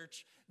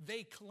church,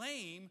 they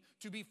claim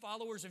to be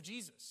followers of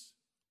Jesus.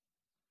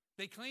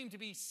 They claim to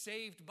be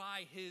saved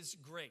by his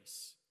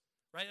grace,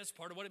 right? That's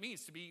part of what it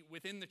means to be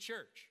within the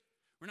church.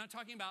 We're not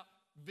talking about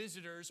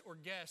visitors or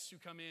guests who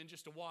come in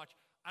just to watch.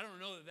 I don't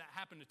know that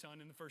happened a ton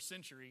in the first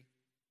century.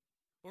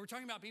 But we're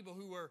talking about people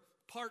who were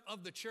part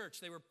of the church.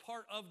 They were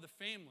part of the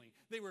family.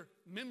 They were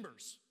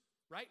members,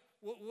 right?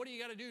 What do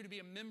you got to do to be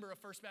a member of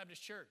First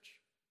Baptist Church?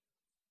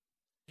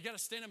 You got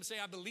to stand up and say,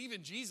 I believe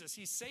in Jesus.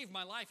 He's saved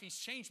my life. He's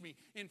changed me.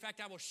 In fact,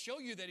 I will show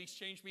you that he's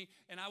changed me,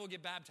 and I will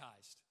get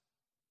baptized.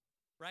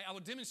 Right? I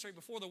will demonstrate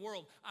before the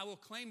world. I will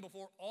claim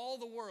before all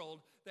the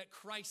world that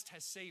Christ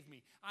has saved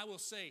me. I will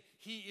say,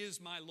 he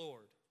is my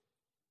Lord.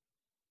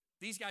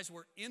 These guys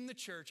were in the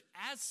church.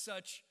 As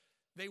such,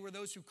 they were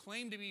those who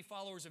claimed to be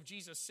followers of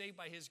Jesus, saved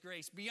by his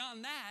grace.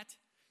 Beyond that,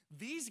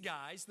 these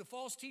guys, the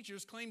false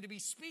teachers, claimed to be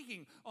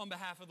speaking on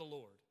behalf of the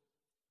Lord.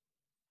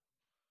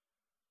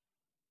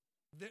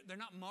 They're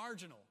not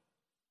marginal.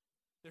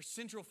 They're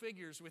central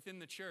figures within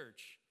the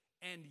church.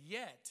 And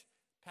yet,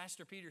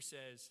 Pastor Peter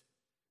says,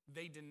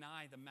 they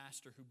deny the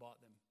master who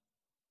bought them.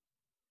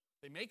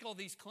 They make all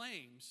these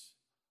claims,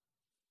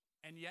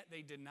 and yet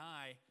they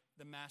deny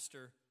the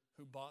master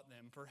who bought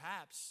them.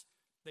 Perhaps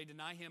they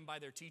deny him by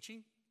their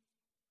teaching,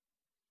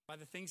 by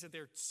the things that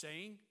they're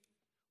saying.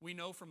 We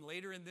know from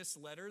later in this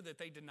letter that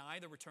they deny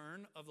the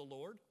return of the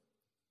Lord.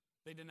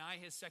 They deny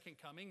his second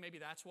coming. Maybe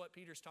that's what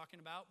Peter's talking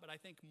about, but I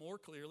think more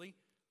clearly,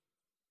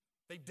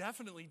 they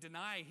definitely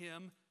deny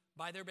him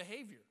by their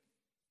behavior.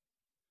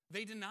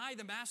 They deny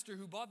the master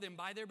who bought them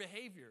by their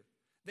behavior.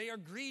 They are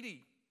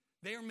greedy.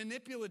 They are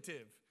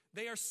manipulative.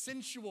 They are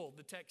sensual,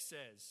 the text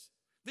says.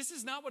 This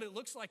is not what it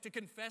looks like to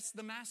confess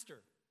the master.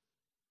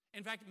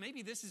 In fact,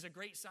 maybe this is a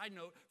great side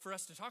note for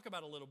us to talk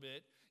about a little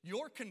bit.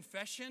 Your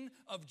confession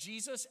of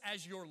Jesus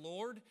as your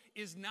Lord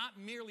is not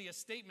merely a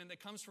statement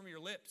that comes from your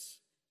lips.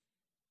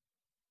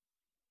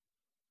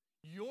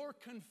 Your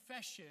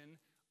confession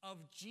of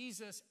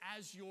Jesus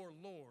as your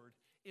Lord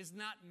is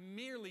not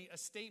merely a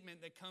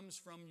statement that comes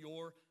from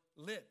your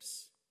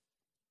lips.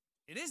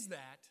 It is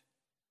that,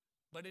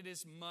 but it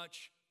is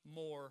much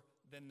more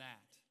than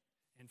that.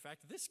 In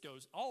fact,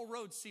 all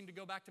roads seem to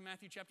go back to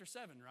Matthew chapter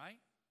 7, right?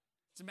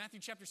 So in Matthew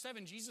chapter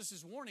 7, Jesus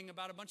is warning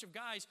about a bunch of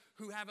guys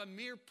who have a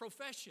mere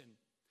profession,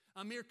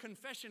 a mere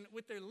confession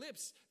with their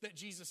lips that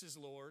Jesus is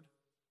Lord,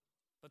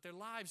 but their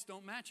lives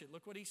don't match it.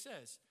 Look what he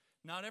says.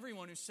 Not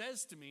everyone who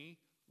says to me,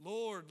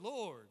 Lord,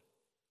 Lord,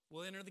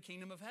 will enter the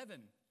kingdom of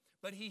heaven,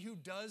 but he who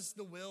does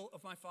the will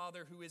of my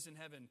Father who is in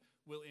heaven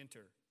will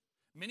enter.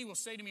 Many will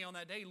say to me on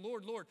that day,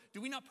 Lord, Lord,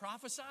 do we not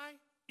prophesy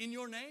in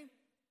your name?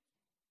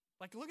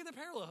 Like, look at the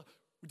parallel.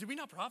 Did we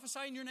not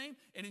prophesy in your name?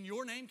 And in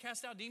your name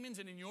cast out demons,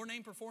 and in your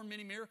name perform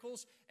many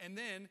miracles? And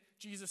then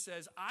Jesus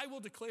says, I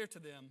will declare to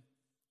them,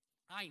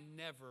 I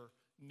never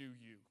knew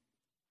you.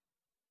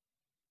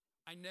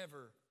 I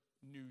never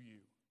knew you.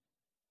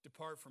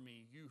 Depart from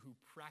me, you who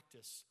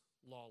practice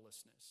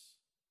lawlessness.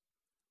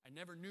 I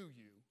never knew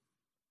you.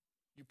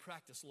 You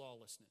practice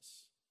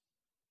lawlessness.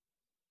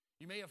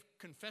 You may have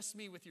confessed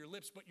me with your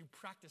lips, but you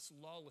practice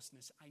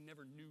lawlessness. I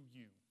never knew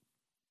you.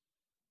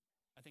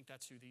 I think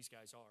that's who these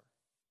guys are.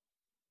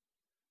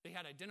 They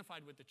had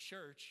identified with the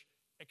church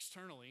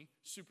externally,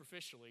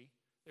 superficially.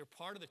 They're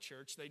part of the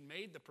church. They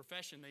made the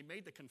profession. They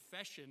made the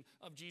confession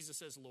of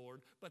Jesus as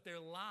Lord, but their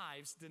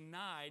lives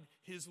denied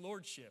his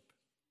lordship.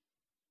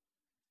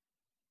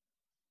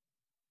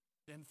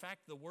 In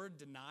fact, the word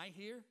deny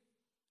here,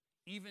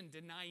 even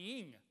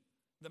denying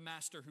the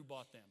master who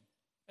bought them.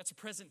 That's a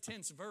present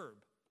tense verb.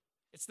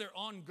 It's their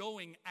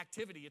ongoing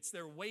activity. It's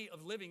their way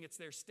of living. It's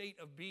their state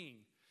of being.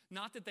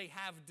 Not that they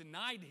have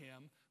denied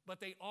him, but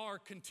they are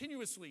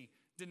continuously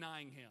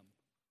denying him.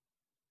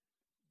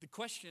 The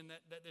question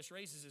that this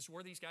raises is,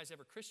 were these guys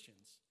ever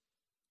Christians?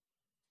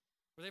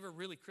 Were they ever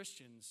really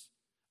Christians?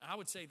 I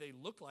would say they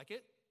look like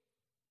it,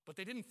 but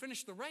they didn't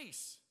finish the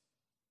race.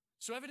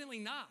 So evidently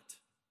not,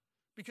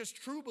 because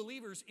true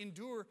believers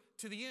endure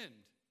to the end.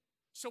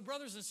 So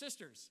brothers and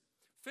sisters,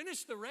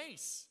 finish the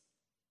race.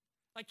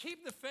 Like,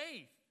 keep the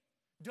faith.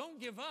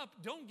 Don't give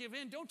up. Don't give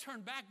in. Don't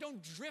turn back.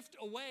 Don't drift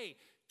away.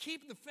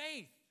 Keep the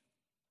faith,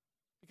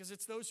 because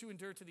it's those who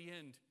endure to the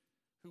end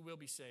who will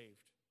be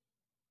saved.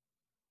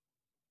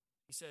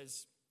 He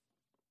says,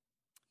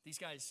 these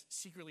guys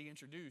secretly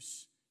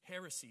introduce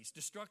heresies,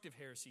 destructive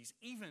heresies,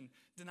 even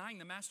denying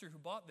the master who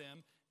bought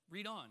them.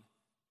 Read on.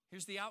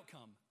 Here's the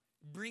outcome: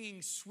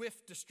 bringing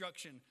swift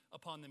destruction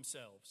upon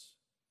themselves.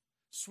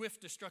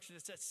 Swift destruction,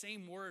 it's that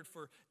same word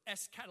for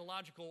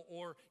eschatological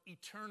or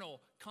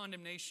eternal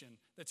condemnation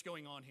that's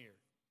going on here.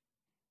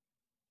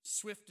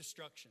 Swift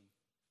destruction.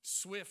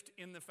 Swift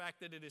in the fact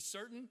that it is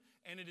certain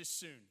and it is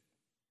soon.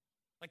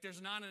 Like,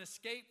 there's not an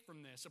escape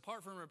from this.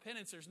 Apart from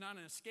repentance, there's not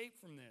an escape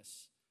from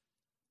this.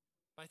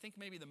 But I think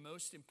maybe the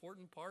most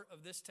important part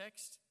of this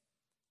text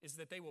is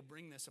that they will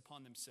bring this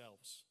upon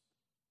themselves.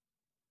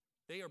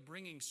 They are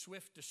bringing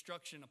swift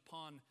destruction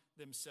upon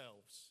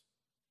themselves.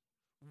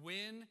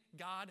 When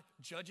God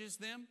judges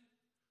them,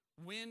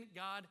 when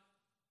God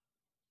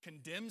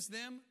condemns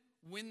them,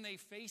 when they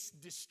face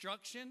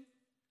destruction,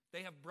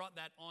 they have brought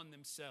that on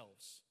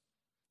themselves.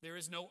 There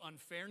is no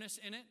unfairness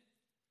in it.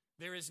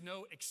 There is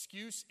no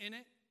excuse in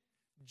it.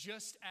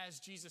 Just as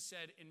Jesus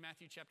said in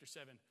Matthew chapter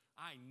 7,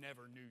 I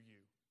never knew you.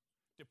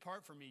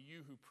 Depart from me,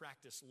 you who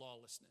practice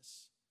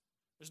lawlessness.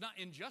 There's not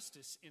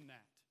injustice in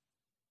that.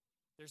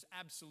 There's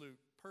absolute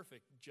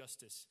perfect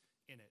justice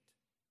in it.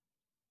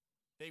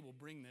 They will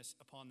bring this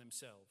upon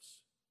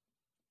themselves.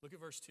 Look at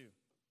verse 2.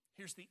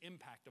 Here's the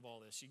impact of all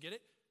this. You get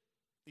it?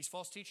 These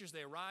false teachers,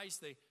 they arise,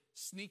 they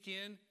sneak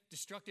in,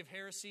 destructive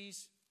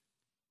heresies.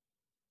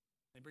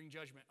 They bring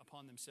judgment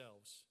upon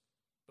themselves.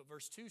 But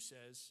verse 2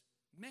 says,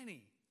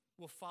 many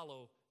will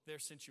follow their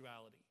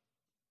sensuality.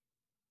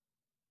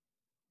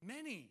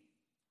 Many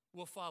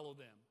will follow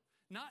them.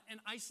 Not an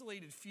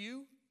isolated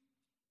few,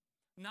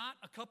 not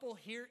a couple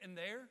here and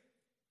there.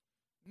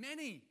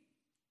 Many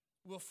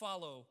will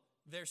follow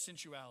their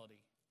sensuality.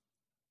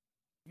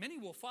 Many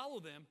will follow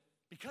them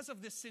because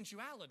of this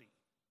sensuality.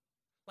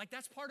 Like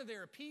that's part of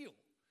their appeal.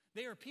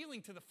 They are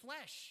appealing to the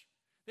flesh.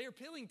 They are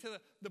appealing to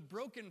the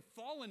broken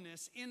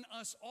fallenness in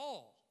us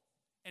all.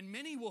 And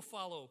many will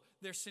follow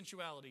their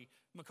sensuality.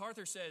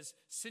 MacArthur says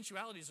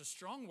sensuality is a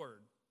strong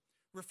word,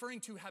 referring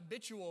to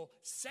habitual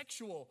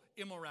sexual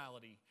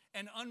immorality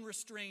and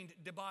unrestrained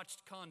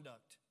debauched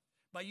conduct.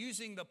 By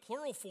using the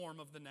plural form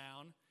of the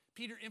noun,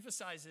 Peter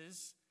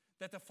emphasizes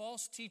that the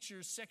false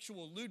teacher's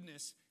sexual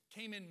lewdness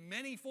came in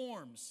many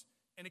forms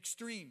and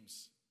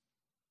extremes.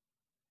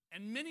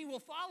 And many will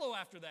follow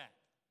after that.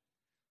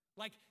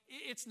 Like,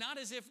 it's not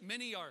as if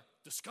many are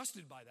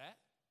disgusted by that,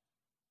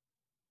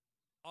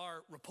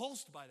 are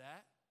repulsed by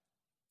that.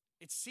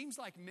 It seems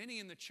like many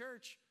in the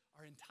church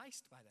are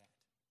enticed by that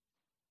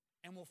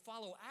and will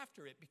follow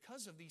after it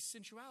because of these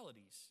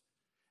sensualities.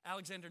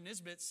 Alexander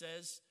Nisbet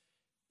says,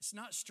 it's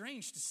not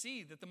strange to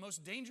see that the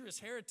most dangerous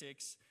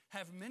heretics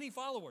have many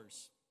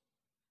followers,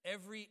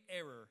 every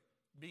error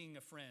being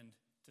a friend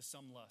to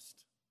some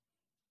lust.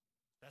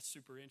 That's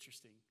super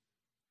interesting.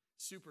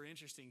 Super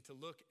interesting to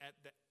look at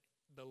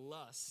the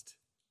lust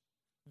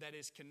that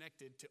is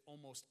connected to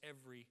almost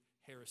every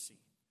heresy.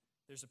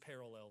 There's a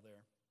parallel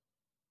there.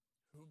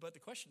 But the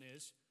question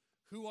is,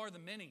 who are the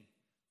many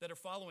that are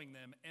following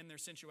them and their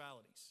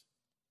sensualities?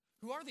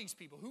 Who are these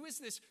people? Who is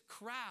this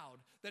crowd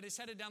that is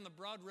headed down the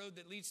broad road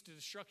that leads to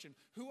destruction?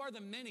 Who are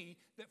the many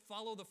that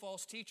follow the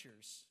false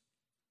teachers?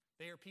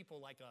 They are people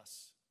like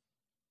us.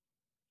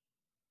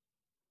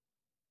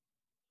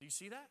 Do you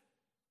see that?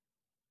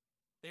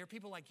 They are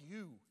people like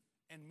you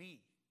and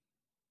me.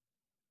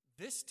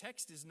 This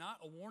text is not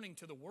a warning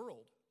to the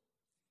world,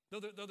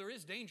 though there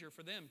is danger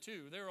for them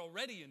too. They're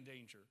already in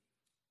danger.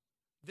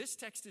 This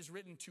text is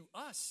written to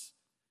us,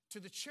 to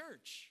the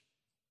church.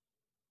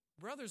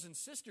 Brothers and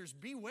sisters,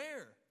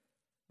 beware.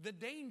 The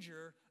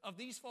danger of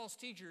these false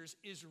teachers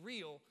is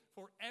real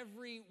for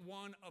every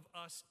one of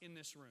us in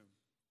this room.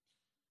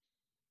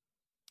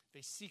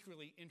 They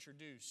secretly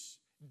introduce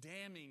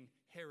damning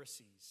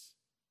heresies.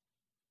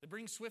 They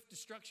bring swift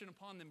destruction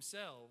upon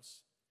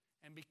themselves,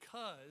 and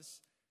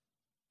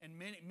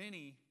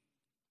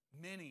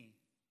many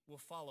will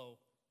follow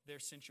their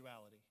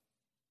sensuality.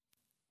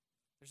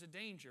 There's a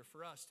danger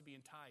for us to be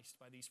enticed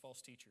by these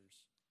false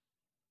teachers.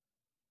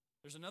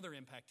 There's another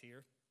impact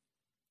here,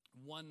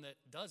 one that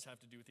does have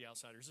to do with the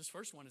outsiders. This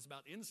first one is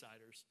about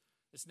insiders.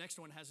 This next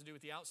one has to do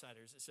with the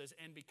outsiders. It says,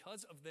 and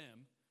because of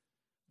them,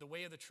 the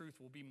way of the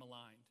truth will be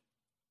maligned.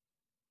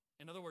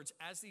 In other words,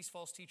 as these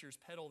false teachers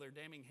peddle their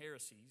damning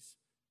heresies,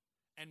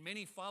 and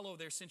many follow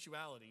their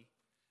sensuality,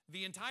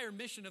 the entire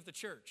mission of the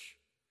church,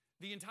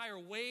 the entire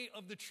way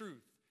of the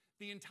truth,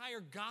 the entire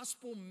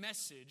gospel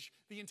message,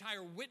 the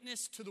entire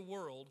witness to the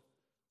world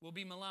will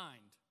be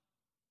maligned.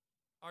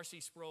 R.C.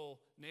 Sproul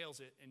nails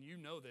it, and you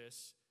know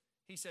this.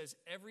 He says,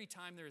 every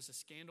time there is a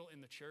scandal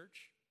in the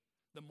church,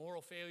 the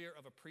moral failure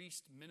of a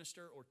priest,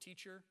 minister, or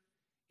teacher,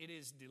 it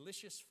is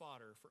delicious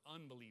fodder for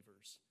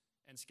unbelievers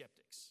and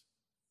skeptics.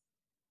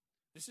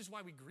 This is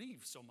why we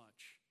grieve so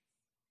much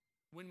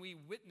when we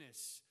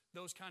witness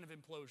those kind of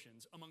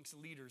implosions amongst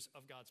leaders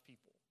of God's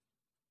people.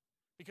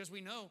 Because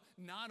we know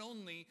not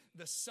only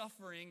the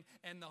suffering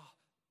and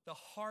the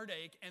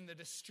heartache and the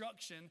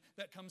destruction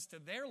that comes to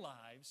their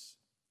lives,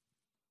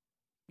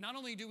 not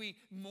only do we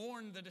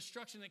mourn the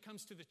destruction that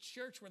comes to the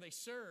church where they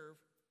serve,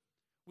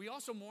 we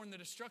also mourn the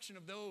destruction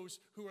of those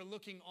who are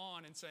looking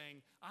on and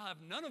saying, I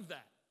have none of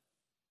that.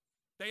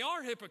 They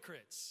are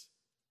hypocrites.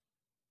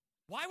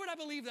 Why would I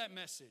believe that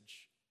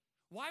message?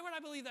 Why would I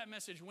believe that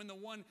message when the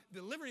one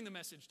delivering the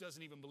message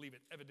doesn't even believe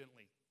it,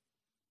 evidently?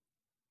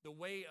 The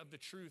way of the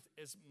truth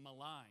is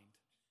maligned.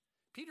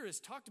 Peter has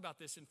talked about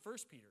this in 1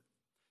 Peter.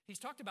 He's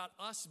talked about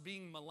us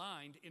being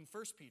maligned in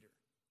 1 Peter.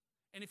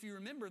 And if you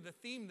remember, the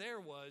theme there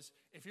was,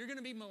 if you're going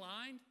to be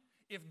maligned,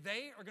 if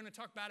they are going to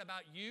talk bad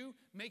about you,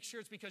 make sure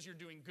it's because you're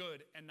doing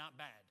good and not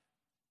bad.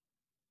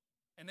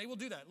 And they will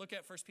do that. Look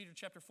at 1 Peter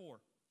chapter 4.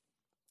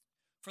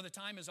 For the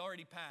time is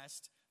already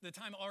past. The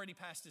time already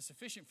past is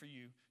sufficient for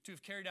you to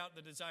have carried out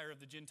the desire of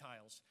the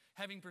Gentiles,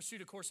 having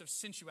pursued a course of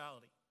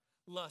sensuality,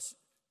 lust.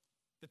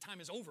 The time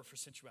is over for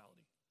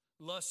sensuality.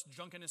 Lust,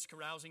 drunkenness,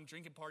 carousing,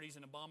 drinking parties,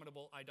 and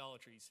abominable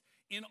idolatries.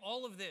 In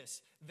all of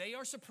this, they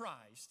are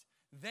surprised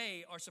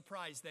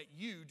that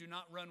you do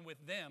not run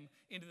with them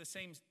into the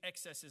same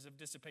excesses of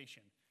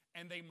dissipation,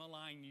 and they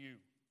malign you.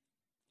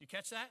 You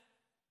catch that?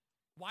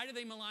 Why do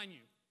they malign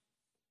you?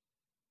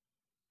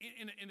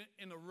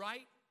 In the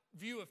right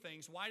view of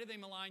things. Why do they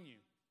malign you?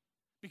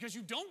 Because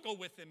you don't go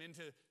with them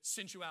into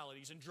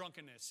sensualities and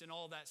drunkenness and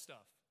all that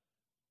stuff.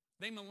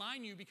 They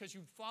malign you because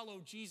you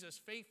follow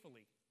Jesus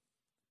faithfully.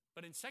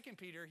 But in 2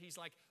 Peter, he's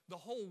like, the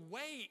whole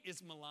way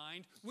is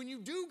maligned when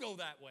you do go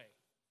that way.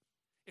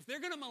 If they're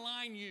going to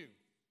malign you,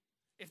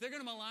 if they're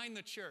going to malign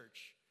the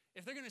church,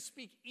 if they're going to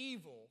speak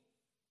evil,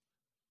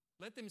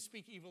 let them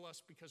speak evil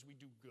us because we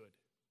do good.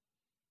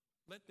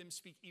 Let them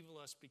speak evil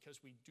us because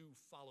we do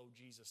follow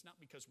Jesus, not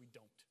because we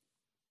don't.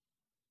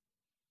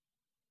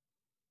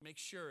 Make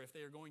sure if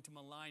they are going to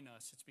malign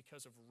us, it's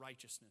because of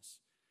righteousness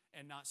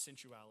and not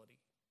sensuality.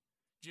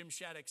 Jim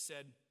Shattuck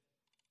said,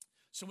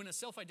 so when a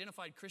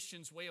self-identified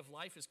Christian's way of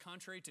life is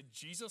contrary to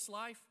Jesus'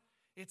 life,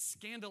 it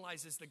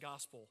scandalizes the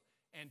gospel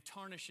and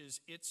tarnishes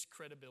its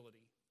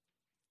credibility.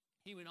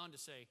 He went on to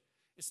say,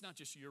 it's not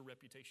just your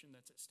reputation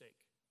that's at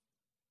stake.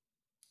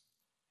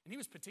 And he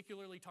was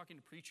particularly talking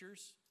to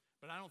preachers,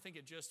 but I don't think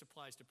it just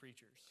applies to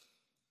preachers.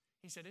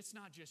 He said, it's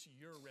not just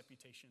your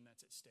reputation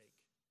that's at stake.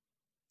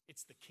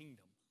 It's the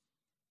kingdom.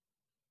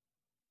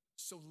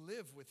 So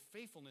live with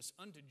faithfulness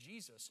unto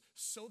Jesus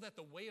so that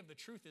the way of the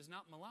truth is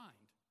not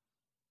maligned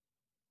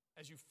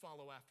as you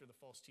follow after the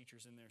false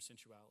teachers in their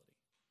sensuality.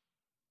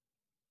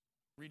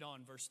 Read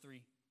on, verse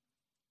 3.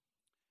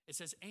 It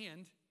says,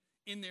 and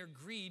in their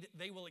greed,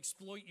 they will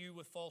exploit you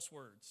with false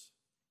words.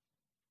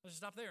 Let's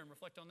stop there and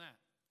reflect on that.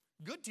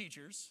 Good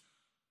teachers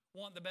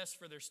want the best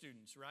for their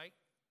students, right?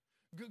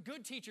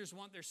 Good teachers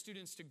want their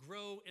students to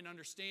grow in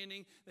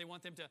understanding. They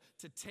want them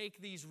to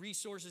take these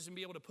resources and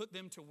be able to put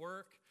them to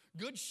work.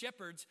 Good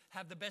shepherds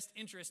have the best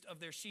interest of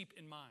their sheep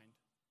in mind.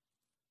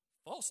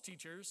 False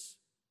teachers,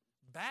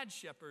 bad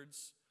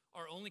shepherds,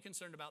 are only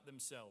concerned about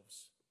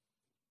themselves.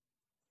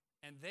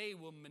 And they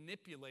will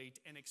manipulate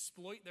and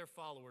exploit their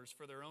followers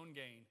for their own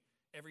gain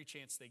every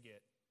chance they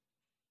get.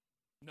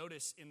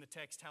 Notice in the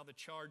text how the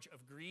charge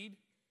of greed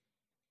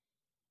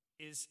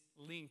is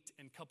linked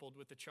and coupled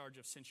with the charge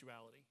of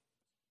sensuality.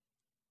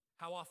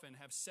 How often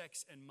have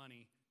sex and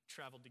money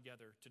traveled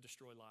together to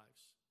destroy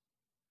lives?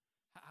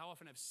 How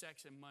often have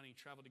sex and money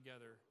traveled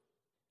together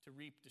to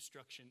reap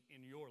destruction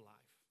in your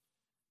life?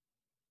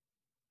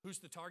 Who's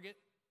the target?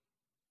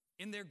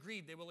 In their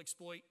greed, they will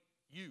exploit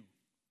you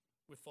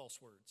with false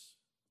words.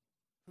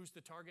 Who's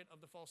the target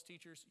of the false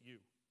teachers? You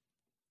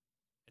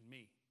and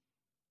me.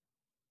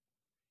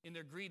 In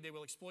their greed, they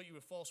will exploit you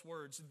with false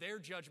words. Their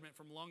judgment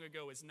from long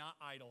ago is not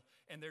idle,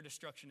 and their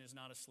destruction is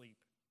not asleep.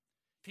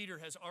 Peter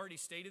has already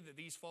stated that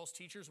these false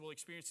teachers will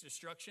experience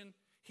destruction.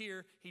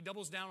 Here, he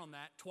doubles down on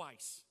that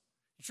twice.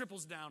 He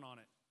triples down on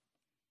it.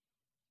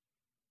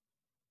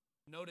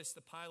 Notice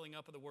the piling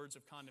up of the words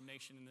of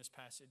condemnation in this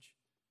passage.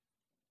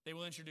 They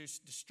will introduce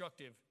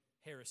destructive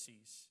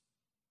heresies.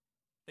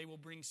 They will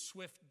bring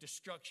swift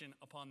destruction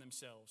upon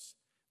themselves.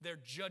 Their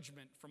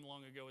judgment from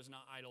long ago is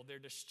not idle. Their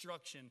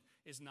destruction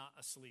is not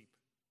asleep.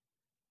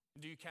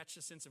 Do you catch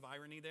the sense of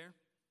irony there?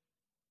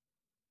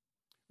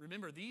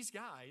 Remember, these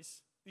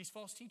guys, these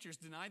false teachers,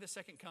 deny the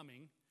second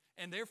coming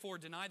and therefore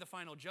deny the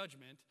final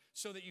judgment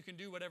so that you can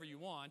do whatever you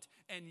want,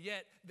 and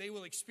yet they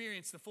will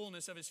experience the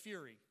fullness of his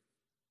fury.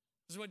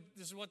 This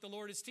is what the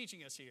Lord is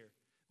teaching us here.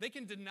 They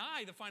can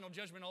deny the final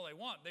judgment all they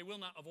want. They will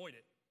not avoid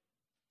it.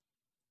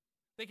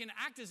 They can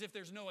act as if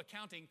there's no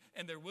accounting,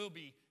 and there will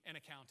be an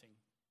accounting.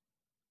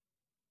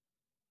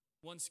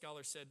 One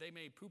scholar said they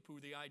may poo-poo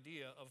the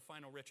idea of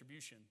final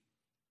retribution,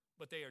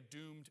 but they are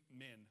doomed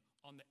men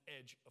on the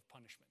edge of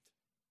punishment.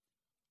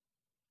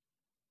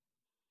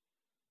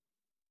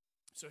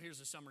 So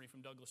here's a summary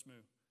from Douglas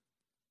Moo.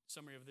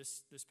 Summary of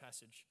this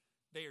passage.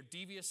 They are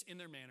devious in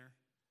their manner.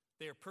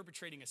 They are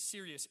perpetrating a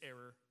serious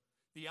error.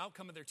 The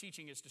outcome of their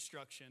teaching is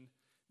destruction.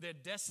 The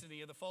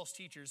destiny of the false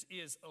teachers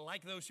is,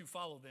 like those who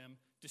follow them,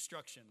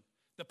 destruction.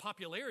 The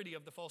popularity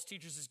of the false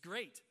teachers is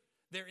great.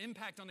 Their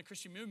impact on the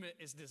Christian movement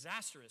is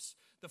disastrous.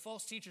 The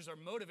false teachers are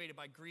motivated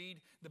by greed.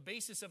 The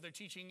basis of their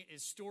teaching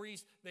is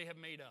stories they have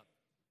made up.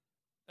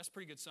 That's a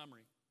pretty good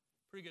summary.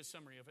 Pretty good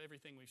summary of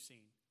everything we've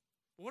seen.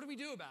 But what do we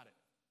do about it?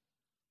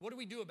 What do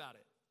we do about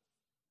it?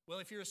 Well,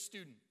 if you're a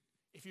student,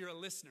 if you're a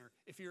listener,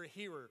 if you're a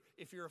hearer,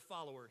 if you're a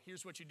follower,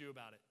 here's what you do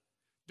about it.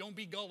 Don't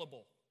be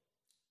gullible.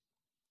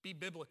 Be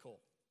biblical.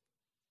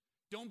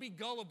 Don't be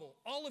gullible.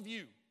 All of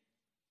you,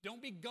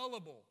 don't be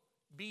gullible.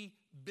 Be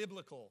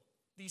biblical.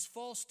 These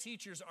false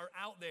teachers are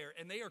out there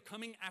and they are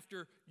coming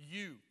after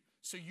you.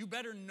 So you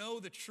better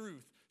know the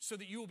truth so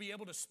that you will be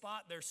able to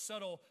spot their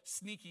subtle,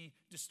 sneaky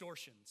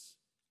distortions.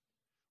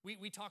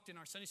 We talked in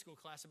our Sunday school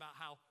class about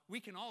how we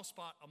can all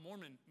spot a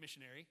Mormon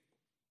missionary,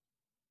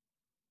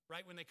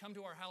 right? When they come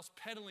to our house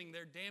peddling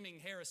their damning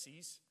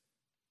heresies,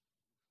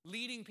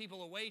 leading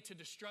people away to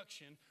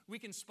destruction, we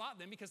can spot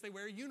them because they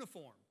wear a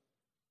uniform.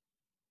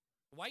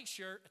 A white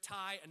shirt, a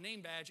tie, a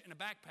name badge, and a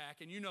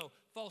backpack, and you know,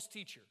 false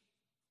teacher.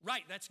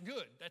 Right, that's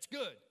good. That's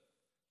good.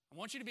 I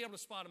want you to be able to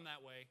spot them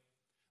that way,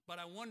 but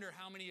I wonder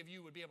how many of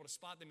you would be able to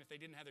spot them if they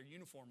didn't have their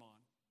uniform on.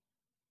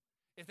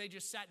 If they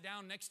just sat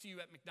down next to you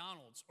at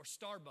McDonald's or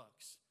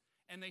Starbucks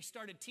and they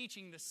started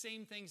teaching the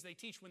same things they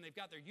teach when they've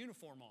got their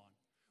uniform on,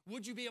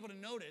 would you be able to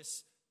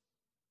notice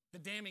the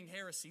damning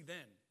heresy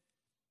then.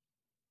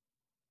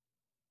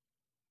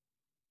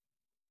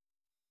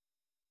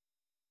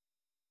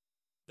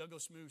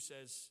 Douglas Moo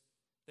says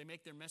they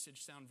make their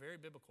message sound very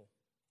biblical,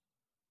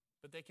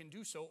 but they can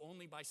do so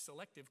only by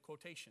selective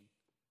quotation.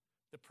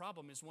 The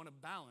problem is one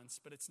of balance,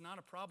 but it's not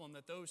a problem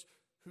that those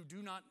who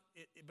do not,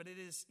 but it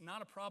is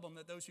not a problem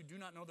that those who do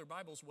not know their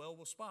Bibles well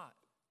will spot.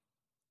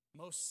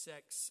 Most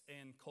sects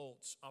and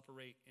cults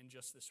operate in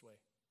just this way.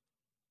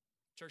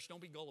 Church,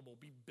 don't be gullible,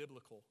 be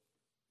biblical.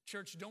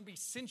 Church, don't be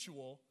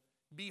sensual,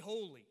 be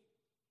holy.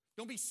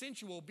 Don't be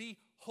sensual, be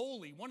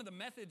holy. One of the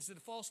methods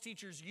that false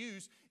teachers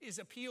use is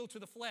appeal to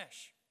the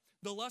flesh.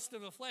 The lust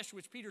of the flesh,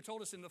 which Peter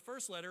told us in the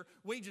first letter,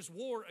 wages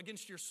war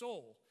against your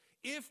soul.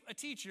 If a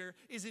teacher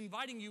is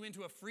inviting you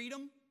into a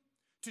freedom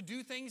to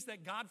do things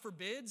that God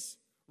forbids,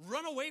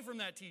 run away from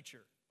that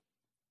teacher.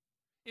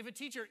 If a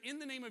teacher in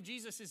the name of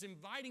Jesus is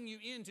inviting you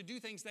in to do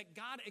things that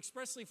God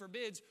expressly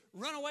forbids,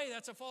 run away,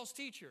 that's a false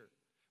teacher.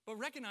 But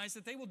recognize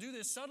that they will do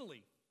this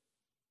subtly.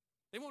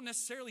 They won't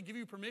necessarily give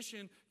you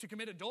permission to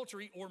commit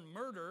adultery or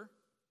murder,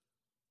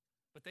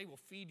 but they will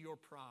feed your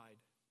pride.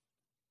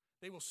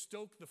 They will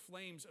stoke the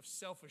flames of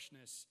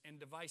selfishness and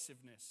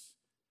divisiveness.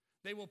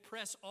 They will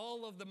press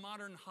all of the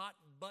modern hot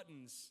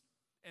buttons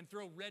and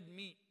throw red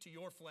meat to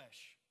your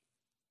flesh.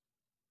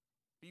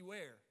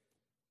 Beware.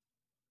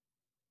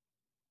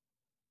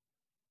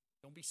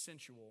 Don't be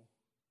sensual.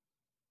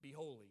 Be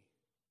holy.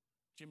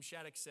 Jim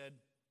Shattuck said,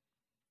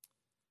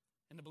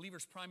 and the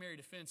believer's primary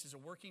defense is a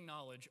working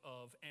knowledge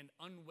of and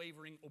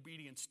unwavering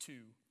obedience to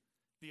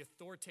the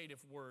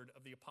authoritative word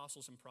of the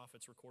apostles and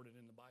prophets recorded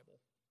in the Bible.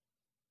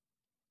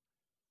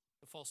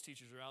 The false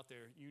teachers are out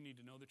there. You need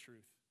to know the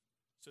truth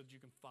so that you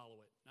can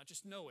follow it. Not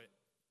just know it,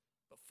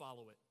 but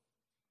follow it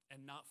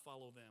and not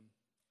follow them.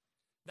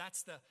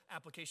 That's the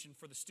application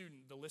for the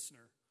student, the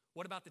listener.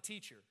 What about the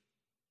teacher?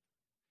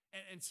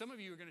 And some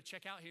of you are going to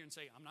check out here and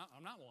say, I'm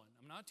not one.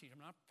 I'm not a teacher.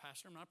 I'm not a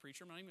pastor. I'm not a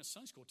preacher. I'm not even a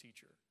Sunday school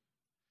teacher.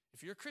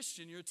 If you're a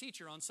Christian, you're a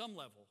teacher on some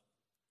level.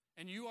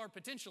 And you are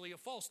potentially a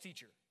false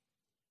teacher.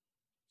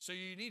 So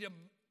you need to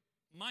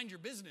mind your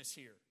business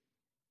here.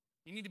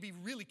 You need to be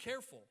really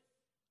careful.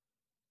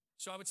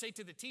 So I would say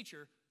to the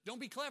teacher, don't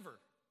be clever.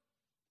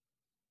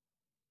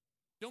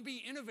 Don't be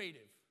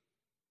innovative.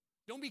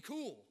 Don't be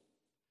cool.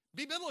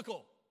 Be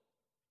biblical.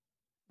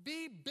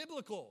 Be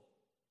biblical.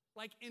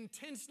 Like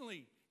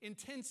intensely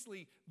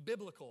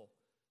biblical.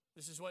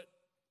 This is what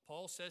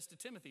Paul says to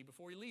Timothy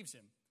before he leaves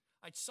him.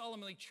 I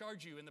solemnly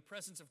charge you in the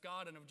presence of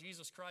God and of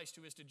Jesus Christ,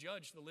 who is to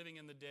judge the living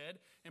and the dead,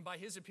 and by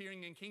his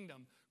appearing in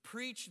kingdom,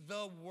 preach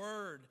the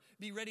word.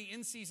 Be ready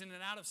in season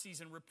and out of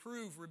season.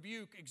 Reprove,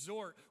 rebuke,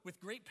 exhort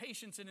with great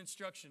patience and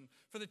instruction.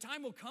 For the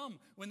time will come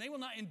when they will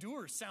not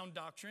endure sound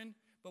doctrine,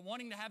 but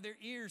wanting to have their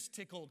ears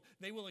tickled,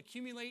 they will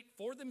accumulate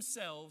for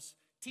themselves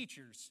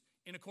teachers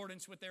in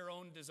accordance with their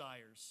own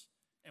desires,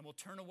 and will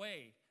turn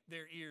away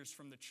their ears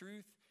from the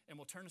truth and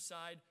will turn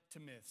aside to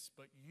myths.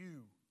 But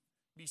you,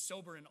 be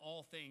sober in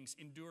all things,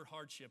 endure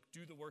hardship,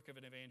 do the work of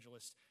an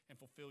evangelist, and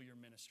fulfill your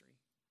ministry.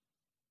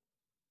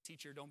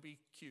 Teacher, don't be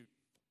cute.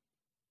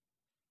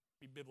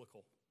 Be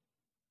biblical.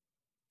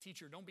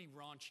 Teacher, don't be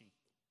raunchy.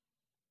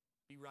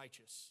 Be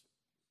righteous.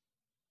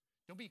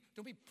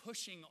 Don't be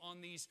pushing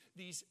on these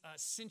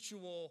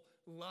sensual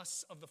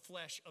lusts of the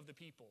flesh of the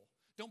people.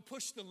 Don't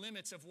push the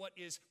limits of what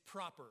is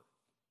proper.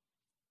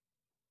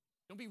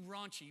 Don't be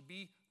raunchy.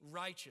 Be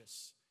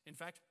righteous. In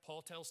fact,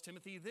 Paul tells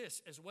Timothy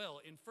this as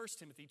well in 1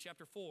 Timothy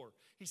chapter 4.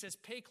 He says,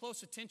 pay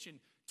close attention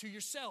to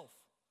yourself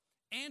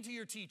and to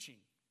your teaching.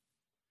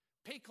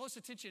 Pay close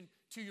attention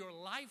to your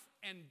life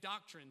and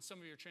doctrine, some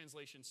of your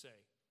translations say.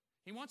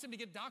 He wants him to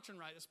get doctrine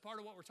right. That's part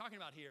of what we're talking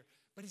about here.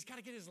 But he's got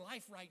to get his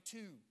life right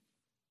too.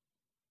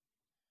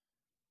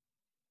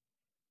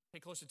 Pay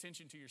close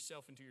attention to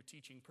yourself and to your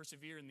teaching.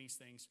 Persevere in these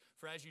things.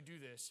 For as you do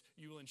this,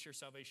 you will ensure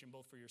salvation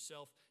both for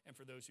yourself and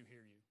for those who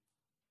hear you.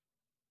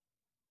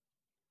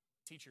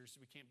 Teachers,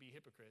 we can't be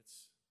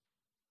hypocrites,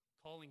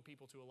 calling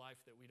people to a life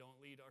that we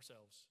don't lead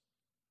ourselves.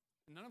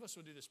 And none of us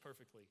will do this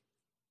perfectly,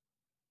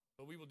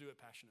 but we will do it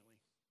passionately.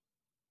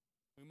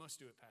 We must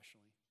do it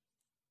passionately.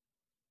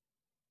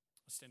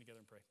 Let's stand together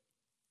and pray.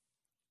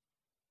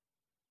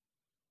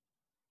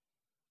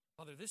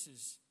 Father, this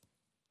is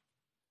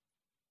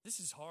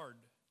hard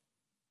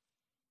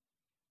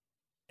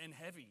and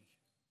heavy.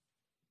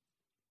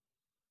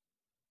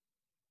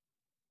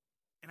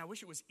 And I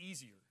wish it was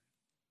easier.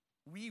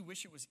 We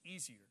wish it was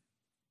easier.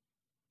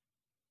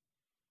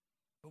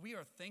 But we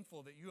are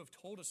thankful that you have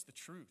told us the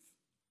truth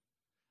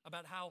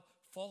about how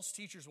false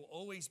teachers will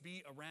always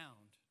be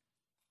around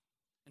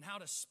and how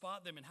to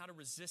spot them and how to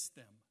resist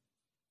them.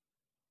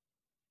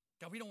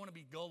 God, we don't want to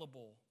be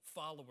gullible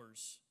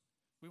followers.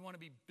 We want to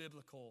be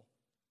biblical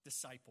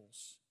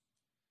disciples.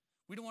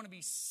 We don't want to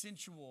be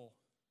sensual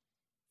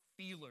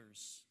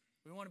feelers.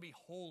 We want to be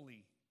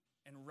holy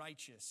and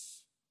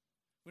righteous.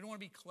 We don't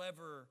want to be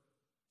clever,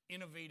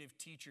 innovative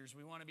teachers.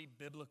 We want to be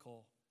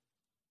biblical.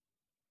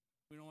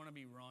 We don't want to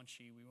be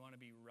raunchy. We want to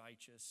be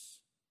righteous.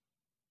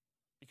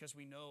 Because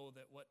we know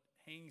that what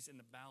hangs in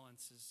the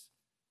balance is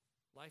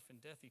Life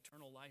and death,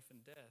 eternal life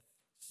and death.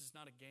 This is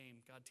not a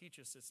game. God, teach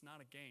us it's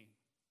not a game.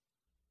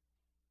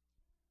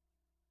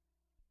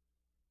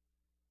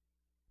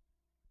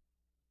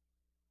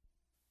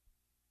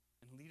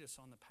 And lead us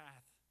on the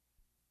path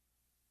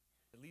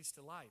that leads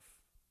to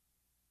life.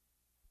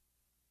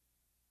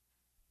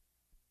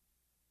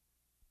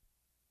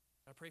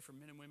 I pray for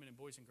men and women and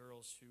boys and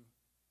girls who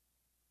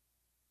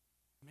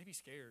may be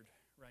scared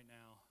right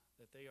now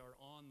that they are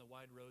on the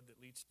wide road that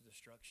leads to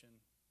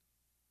destruction.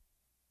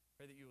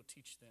 Pray that you will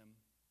teach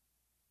them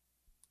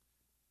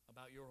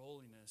about your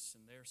holiness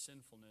and their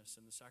sinfulness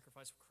and the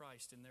sacrifice of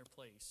Christ in their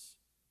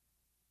place.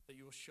 That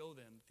you will show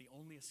them that the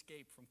only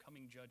escape from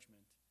coming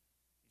judgment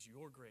is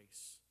your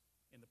grace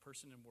in the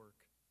person and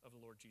work of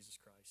the Lord Jesus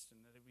Christ,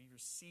 and that we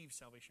receive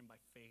salvation by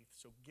faith.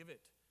 So give it,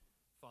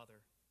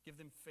 Father. Give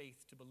them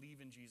faith to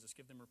believe in Jesus.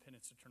 Give them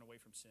repentance to turn away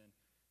from sin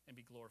and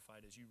be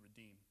glorified as you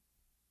redeem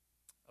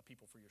a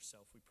people for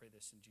yourself. We pray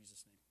this in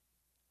Jesus' name.